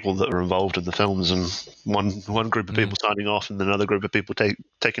people that are involved in the films and one group of people signing off and then another group of people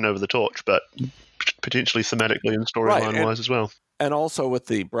taking over the torch, but potentially thematically and storyline-wise as well. And also with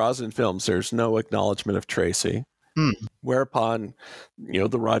the Brosnan films, there's no acknowledgement of Tracy, whereupon,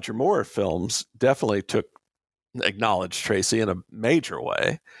 the Roger Moore films definitely acknowledged Tracy in a major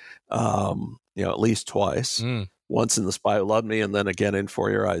way, at least twice. Once in The Spy Who Loved Me, and then again in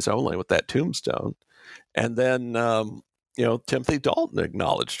For Your Eyes Only with that tombstone. And then, Timothy Dalton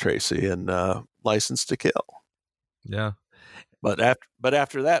acknowledged Tracy in License to Kill. Yeah. But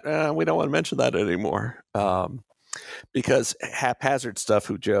after that, we don't want to mention that anymore. Because Haphazard Stuff,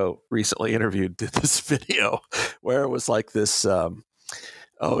 who Joe recently interviewed, did this video where it was like this,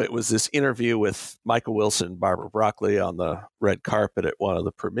 it was this interview with Michael Wilson and Barbara Broccoli on the red carpet at one of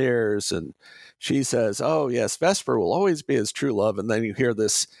the premieres. And she says, "Oh, yes, Vesper will always be his true love." And then you hear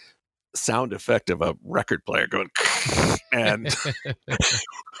this sound effect of a record player going, and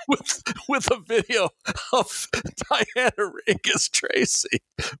with a video of Diana Rigg as Tracy.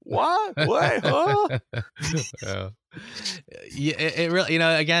 What? Wait, huh? Yeah, it really,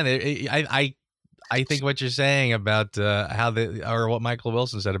 again, I think what you're saying about or what Michael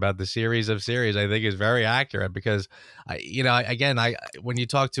Wilson said about the series of series, I think is very accurate, because when you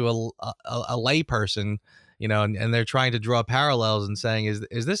talk to a lay person, and they're trying to draw parallels and saying,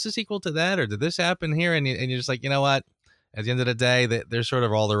 is this a sequel to that, or did this happen here? And you're just like, you know what? At the end of the day, they're sort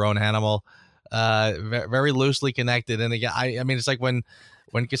of all their own animal, very loosely connected. And again, I mean, it's like when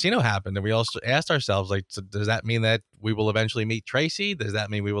Casino happened, and we also asked ourselves, like, so does that mean that we will eventually meet Tracy? Does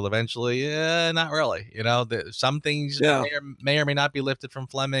that mean we will eventually? Not really. Some things may or may not be lifted from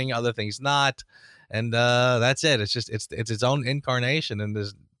Fleming, other things not, and that's it. It's just it's its own incarnation, and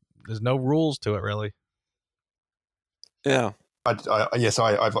there's no rules to it, really. Yeah. Yes,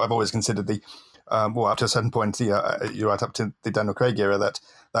 I've always considered the up to a certain point, you're right up to the Daniel Craig era that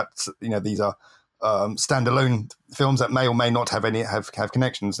these are standalone films that may or may not have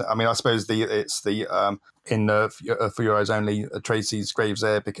connections. I mean, I suppose it's in For Your Eyes Only, Tracy's Graves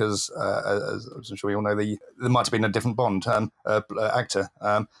there because as I'm sure we all know, there might have been a different Bond actor.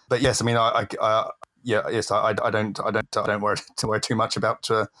 But yes, I mean, I don't worry too much about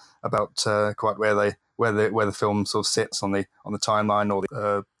quite where the film sort of sits on the timeline or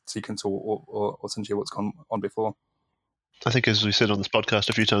the sequence or essentially what's gone on before. I think, as we said on this podcast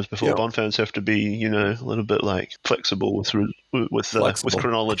a few times before, Bond fans have to be, a little bit like flexible with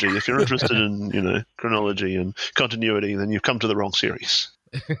chronology. If you're interested in, chronology and continuity, then you've come to the wrong series.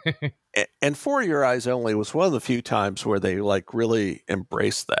 And For Your Eyes Only was one of the few times where they like really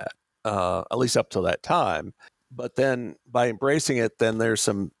embraced that, at least up till that time. But then by embracing it, then there's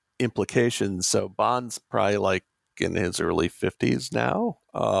some implications. So Bond's probably like in his early 50s now.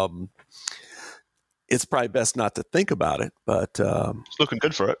 It's probably best not to think about it, but it's looking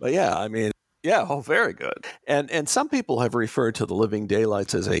good for it. But yeah, I mean, very good. And some people have referred to The Living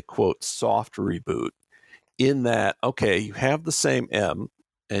Daylights as a quote soft reboot, in that you have the same M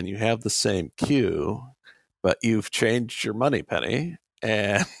and you have the same Q, but you've changed your money penny,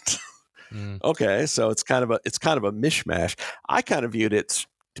 and so it's kind of a mishmash. I kind of viewed it,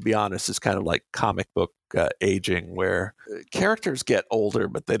 to be honest, as kind of like comic book aging, where characters get older,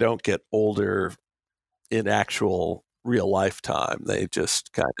 but they don't get older in actual real lifetime. They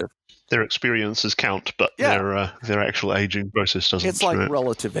just kind of, their experiences count, but their actual aging process doesn't. It's like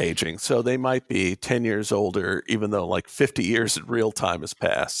relative aging. So they might be 10 years older, even though like 50 years in real time has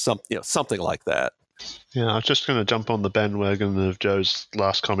passed. Something like that. Yeah, I was just going to jump on the bandwagon of Joe's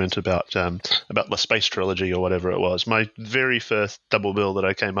last comment about the space trilogy or whatever it was. My very first double bill that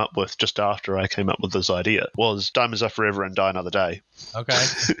I came up with just after I came up with this idea was Diamonds Are Forever and Die Another Day. Okay.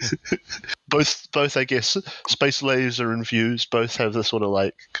 both I guess space laser infused. Both have this sort of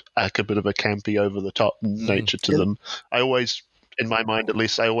like a bit of a campy, over the top nature to them. I always, in my mind at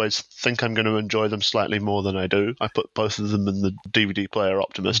least, I always think I'm going to enjoy them slightly more than I do. I put both of them in the DVD player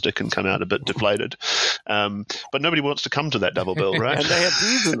optimistic and come out a bit deflated. But nobody wants to come to that double bill, right? And they have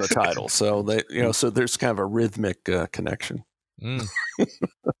D's in the title, so so there's kind of a rhythmic connection.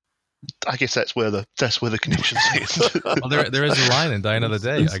 I guess that's where the connection is. Well, there is a line in Die Another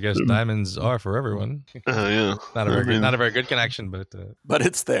Day. I guess diamonds are for everyone. Yeah, not a very good connection, but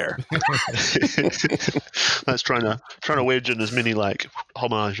it's there. That's trying to wedge in as many like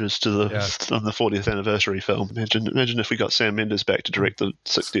homages to the 40th anniversary film. Imagine if we got Sam Mendes back to direct the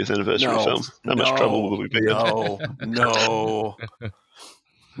 60th anniversary film. How much trouble would we be in? No.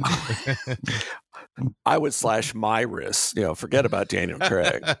 I would slash my wrists. Forget about Daniel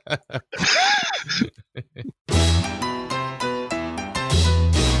Craig.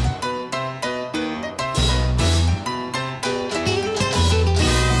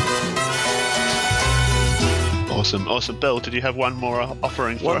 Awesome. Bill, did you have one more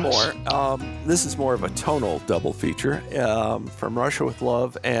offering for us? One more. This is more of a tonal double feature from Russia with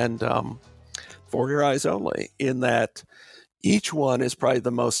Love and For Your Eyes Only, in that each one is probably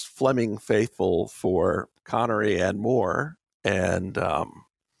the most Fleming faithful for Connery and Moore, and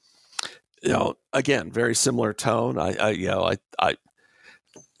again, very similar tone.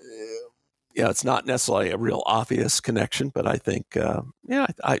 It's not necessarily a real obvious connection, but I think, I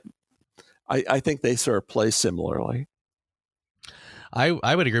think they sort of play similarly.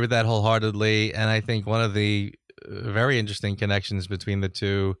 I would agree with that wholeheartedly, and I think one of the very interesting connections between the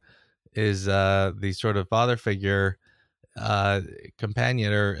two is the sort of father figure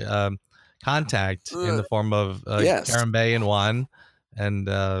companion or contact in the form of Karen Bay in one, and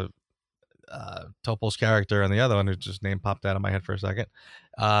Topol's character and the other one, whose just name popped out of my head for a second.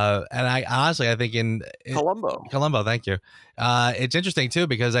 And I honestly, I think in Columbo, thank you. It's interesting too,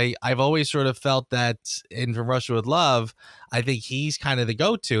 because I've always sort of felt that in From Russia with Love, I think he's kind of the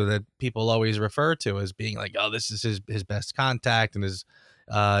go-to that people always refer to as being like, oh, this is his best contact, and his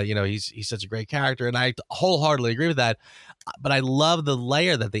he's such a great character, and I wholeheartedly agree with that. But I love the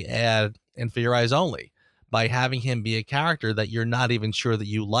layer that they add in For Your Eyes Only by having him be a character that you're not even sure that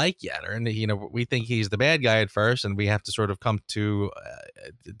you like yet, or we think he's the bad guy at first, and we have to sort of come to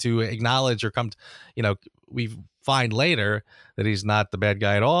acknowledge, or we find later that he's not the bad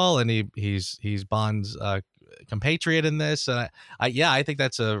guy at all, and he's Bond's compatriot in this. And I think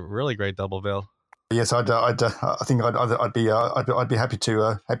that's a really great double bill. Yes, I think I'd be happy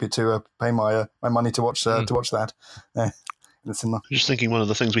to pay my money to watch that. the cinema. Just thinking, one of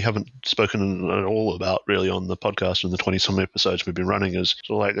the things we haven't spoken at all about really on the podcast in the 20-some episodes we've been running is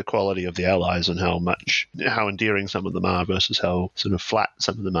sort of like the quality of the allies and how endearing some of them are versus how sort of flat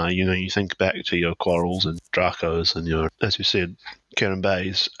some of them are. You think back to your Quarrels and Dracos and your, as you said, Kerim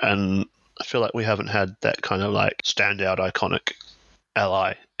Bays, and I feel like we haven't had that kind of like standout iconic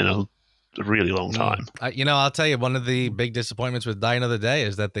ally in a really long time. I'll tell you, one of the big disappointments with Die Another Day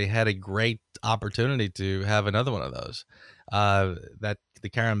is that they had a great opportunity to have another one of those. That the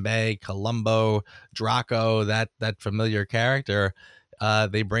Kerim Bay, Columbo, Draco, that familiar character,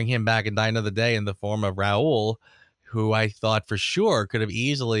 they bring him back in Die Another Day in the form of Raoul, who I thought for sure could have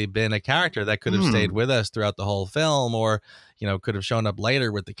easily been a character that could have stayed with us throughout the whole film, or could have shown up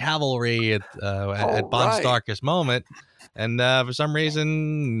later with the cavalry at Bond's darkest moment. And for some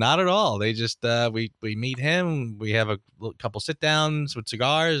reason, not at all. They just we meet him, we have a couple sit downs with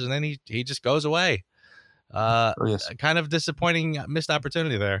cigars, and then he just goes away. Kind of disappointing missed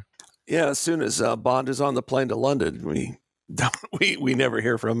opportunity there. Yeah, as soon as Bond is on the plane to London, we never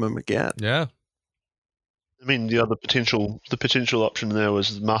hear from him again. Yeah. I mean, the potential option there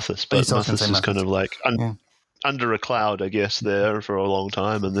was Mathis, but Mathis is kind of like under a cloud, I guess, there for a long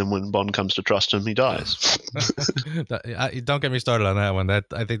time, and then when Bond comes to trust him, he dies. Don't get me started on that one.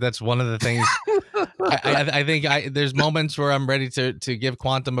 I think that's one of the things. I think there's moments where I'm ready to give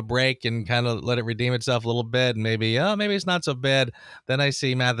Quantum a break and kind of let it redeem itself a little bit, and maybe it's not so bad. Then I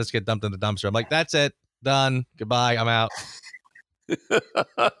see Mathis get dumped in the dumpster. I'm like, that's it, done, goodbye, I'm out.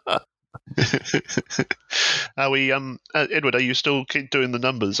 Are we, Edward, are you still keep doing the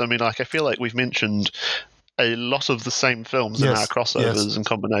numbers? I mean, like, I feel like we've mentioned a lot of the same films in our crossovers and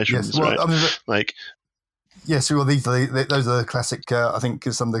combinations, right? I mean, yes, well, those are the classic. I think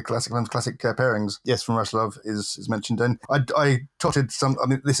some of the classic pairings. Yes, From Russia Love is mentioned, and I totted some. I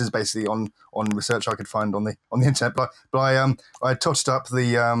mean, this is basically on research I could find on the internet, but I totted up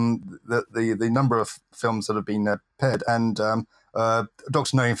the number of films that have been paired, and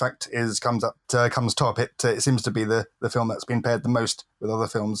Dr. No, in fact, comes top. It seems to be the film that's been paired the most with other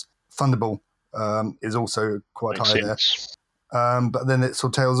films. Thunderball is also quite high there. But then it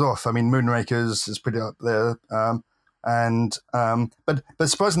sort of tails off. I mean, Moonrakers is pretty up there. But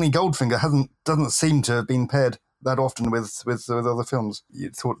surprisingly, Goldfinger doesn't seem to have been paired that often with other films. You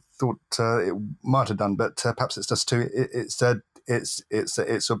thought it might have done, but perhaps it's just too. It's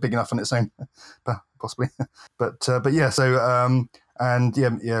sort of big enough on its own, possibly. But yeah. So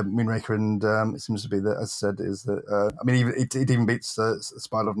Moonraker, and it seems to be that, as I said, is that. I mean, it even beats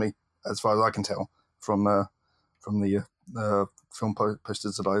Spy Love Me, as far as I can tell from the film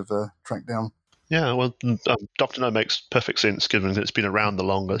posters that I've tracked down. Yeah, well, Dr. No makes perfect sense, given that it's been around the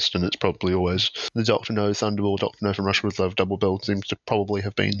longest, and it's probably always the Dr. No, Thunderball, Dr. No, From Russia with Love double bill seems to probably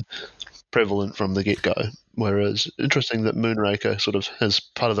have been prevalent from the get-go. Whereas, interesting that Moonraker sort of has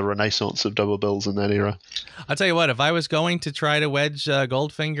part of the renaissance of double bills in that era. I'll tell you what, if I was going to try to wedge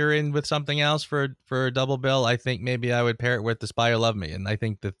Goldfinger in with something else for a double bill, I think maybe I would pair it with The Spy Who Loved Me, and I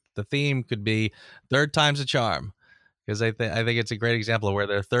think the theme could be Third Time's a Charm. Because I think it's a great example of where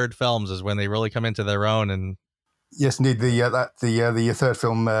their third films is when they really come into their own. And yes, indeed, the third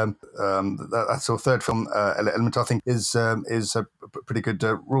film, that sort of third film element, I think, is a pretty good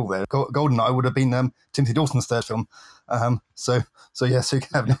rule there. GoldenEye would have been Timothy Dalton's third film, so you can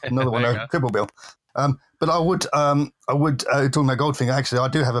have another one, Cribble Bill. But I would talking about Goldfinger. Actually, I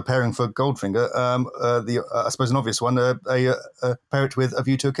do have a pairing for Goldfinger. I suppose an obvious one, a pair it with A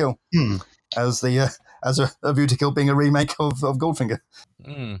View to a Kill, as A View to Kill being a remake of Goldfinger.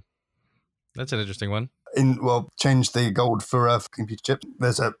 That's an interesting one. Change the gold for a computer chip.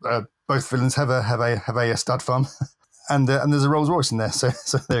 There's both villains have a stud farm, and there's a Rolls Royce in there. So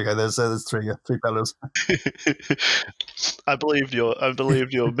there you go. There's three fellows. I believed your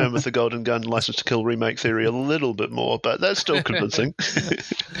Mammoth the Golden Gun License to Kill remake theory a little bit more, but that's still convincing.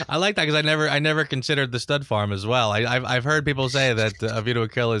 I like that because I never considered the stud farm as well. I've heard people say that A View to a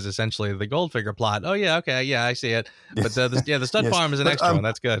Kill is essentially the Goldfinger plot. Oh yeah, okay, yeah, I see it. But the stud farm is an extra one.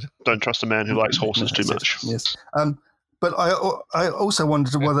 That's good. Don't trust a man who likes horses too much. Yes. But I also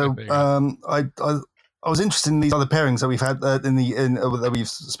wondered whether I was interested in these other pairings that we've had that we've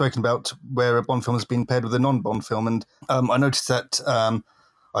spoken about, where a Bond film has been paired with a non-Bond film, and I noticed that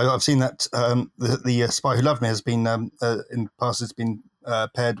I've seen that the Spy Who Loved Me has been in the past. It's been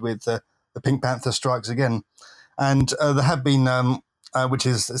paired with the Pink Panther Strikes Again, and there have been which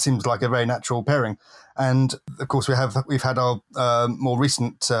seems like a very natural pairing, and of course we've had our more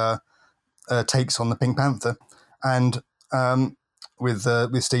recent takes on the Pink Panther, and. With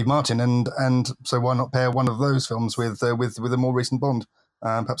Steve Martin, and so why not pair one of those films with a more recent Bond,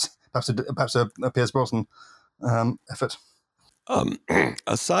 perhaps a Pierce Brosnan effort.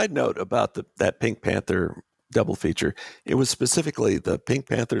 A side note about that Pink Panther double feature, it was specifically the Pink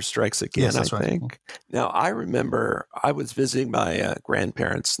Panther Strikes Again, Yes, that's I right. think. Now, I remember I was visiting my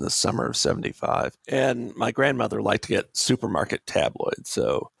grandparents in the summer of 75, and my grandmother liked to get supermarket tabloids,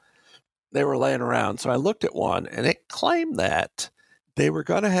 so they were laying around. So I looked at one, and it claimed that they were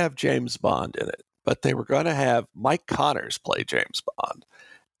going to have James Bond in it, but they were going to have Mike Connors play James Bond.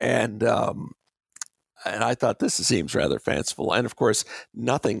 And I thought, this seems rather fanciful. And of course,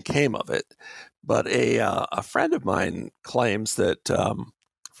 nothing came of it. But a friend of mine claims that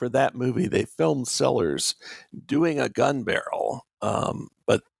for that movie, they filmed Sellers doing a gun barrel,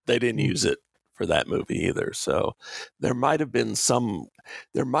 but they didn't use it for that movie either. So there might have been some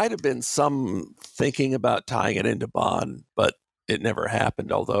thinking about tying it into Bond, but it never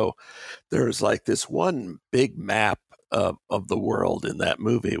happened. Although there's like this one big map of the world in that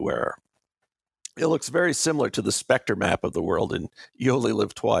movie where it looks very similar to the Spectre map of the world in You Only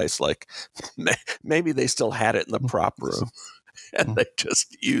Live Twice. Like maybe they still had it in the prop room and they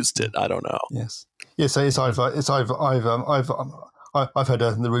just used it. I don't know. Yes. Yes. I've heard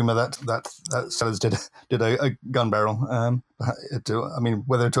the rumor that Sellers did a gun barrel. I mean,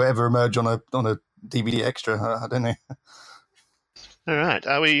 whether it will ever emerge on a DVD extra, I don't know. All right,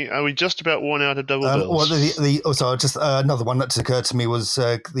 are we just about worn out of double bills? Also, just another one that occurred to me was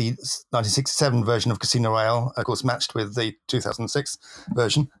the 1967 version of Casino Royale, of course, matched with the 2006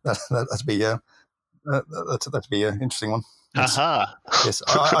 version. That'd be an interesting one. Yes. Aha! Yes,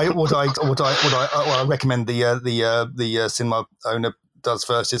 I recommend the cinema owner does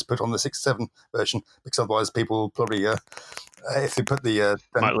first is put on the 67 version, because otherwise people will probably if they put the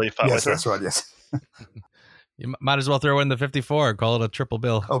might leave that with her. That's right. Yes. You might as well throw in the 54, call it a triple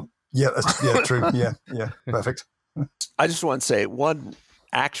bill. Oh, yeah, true. Yeah, perfect. I just want to say one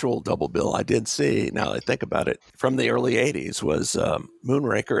actual double bill I did see, now that I think about it, from the early 80s was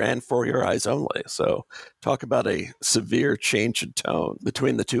Moonraker and For Your Eyes Only. So talk about a severe change in tone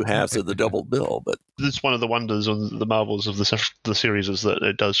between the two halves of the double bill. But it's one of the wonders of the Marvels of the series is that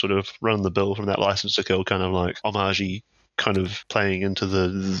it does sort of run the bill from that License to Kill kind of like homage-y kind of playing into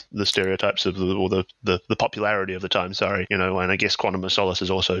the stereotypes of the popularity of the time. And I guess Quantum of Solace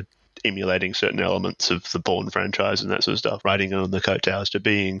is also emulating certain elements of the Bourne franchise and that sort of stuff, riding on the coattails to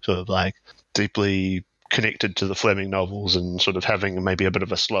being sort of like deeply connected to the Fleming novels and sort of having maybe a bit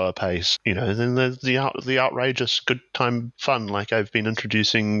of a slower pace, and then there's the outrageous good time fun. Like I've been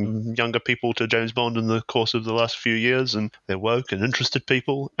introducing younger people to James Bond in the course of the last few years, and they're woke and interested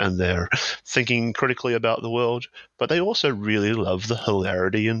people, and they're thinking critically about the world, but they also really love the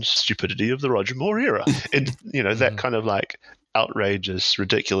hilarity and stupidity of the Roger Moore era. And that kind of like outrageous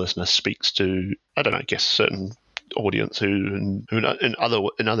ridiculousness speaks to, I don't know, I guess certain audience who in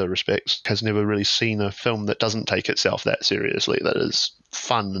other respects has never really seen a film that doesn't take itself that seriously, that is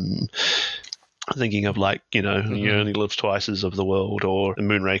fun and thinking of like You Only Live Twice's of the world or the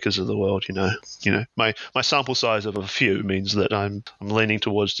Moonrakers of the world. My sample size of a few means that I'm leaning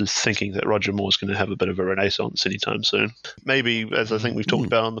towards just thinking that Roger Moore's going to have a bit of a renaissance anytime soon. Maybe, as I think we've talked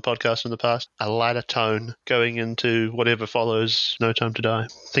about on the podcast in the past, a lighter tone going into whatever follows No Time to Die.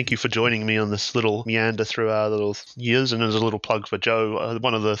 Thank you for joining me on this little meander through our little years. And as a little plug for Joe,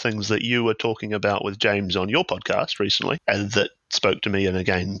 one of the things that you were talking about with James on your podcast recently, and that spoke to me, and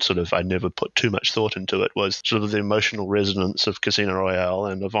again, sort of I never put too much thought into it, was sort of the emotional resonance of Casino Royale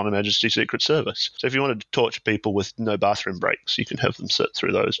and of On Her Majesty's Secret Service. So if you wanted to torture people with no bathroom breaks, you can have them sit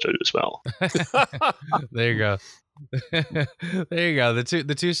through those two as well. There you go. There you go.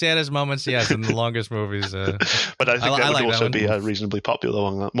 The two saddest moments, yes, in the longest movies. But I think that would also be a reasonably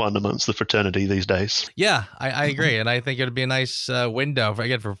popular one amongst the fraternity these days. Yeah, I agree, and I think it would be a nice window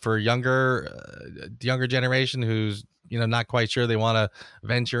for younger generation who's not quite sure they want to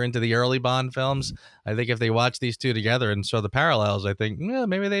venture into the early Bond films. I think if they watch these two together and saw the parallels, I think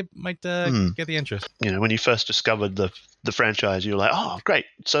maybe they might get the interest. When you first discovered the franchise, you're like, oh, great.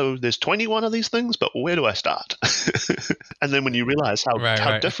 So there's 21 of these things, but where do I start? And then when you realize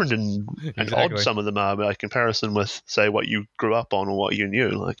how different and odd some of them are by comparison with, say, what you grew up on or what you knew,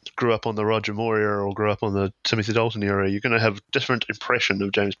 like grew up on the Roger Moore era or grew up on the Timothy Dalton era, you're going to have different impression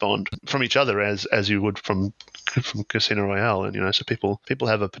of James Bond from each other as you would from Casino Royale. And, so people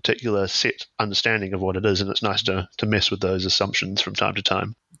have a particular set understanding of what it is, and it's nice to mess with those assumptions from time to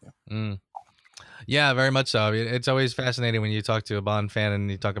time. Yeah, very much so. It's always fascinating when you talk to a Bond fan and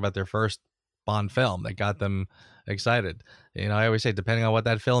you talk about their first Bond film that got them excited. I always say, depending on what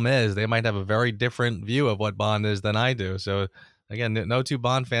that film is, they might have a very different view of what Bond is than I do. So again, no two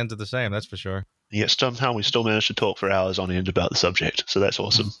Bond fans are the same, that's for sure. Yet somehow we still managed to talk for hours on end about the subject, so that's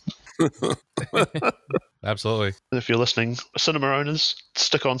awesome. Absolutely. And if you're listening, cinema owners,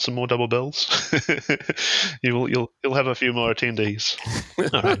 stick on some more double bills. You'll have a few more attendees.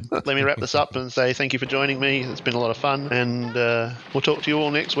 All right, let me wrap this up and say thank you for joining me. It's been a lot of fun, and we'll talk to you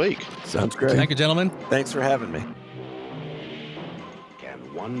all next week. Sounds great. Thank you, gentlemen. Thanks for having me. Can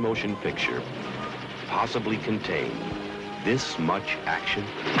one motion picture possibly contain this much action?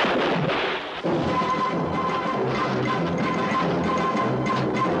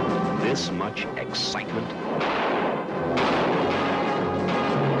 This much excitement?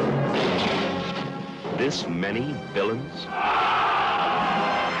 This many villains?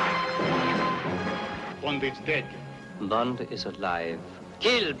 Bond is dead. Bond is alive.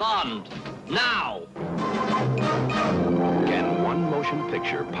 Kill Bond! Now! Can one motion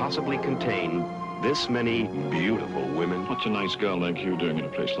picture possibly contain this many beautiful women? What's a nice girl like you doing in a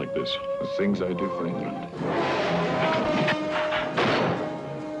place like this? The things I do for England.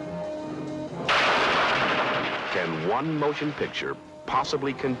 Can one motion picture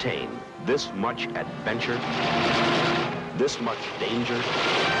possibly contain this much adventure? This much danger?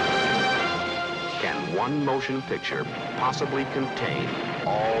 Can one motion picture possibly contain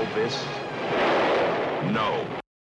all this? No.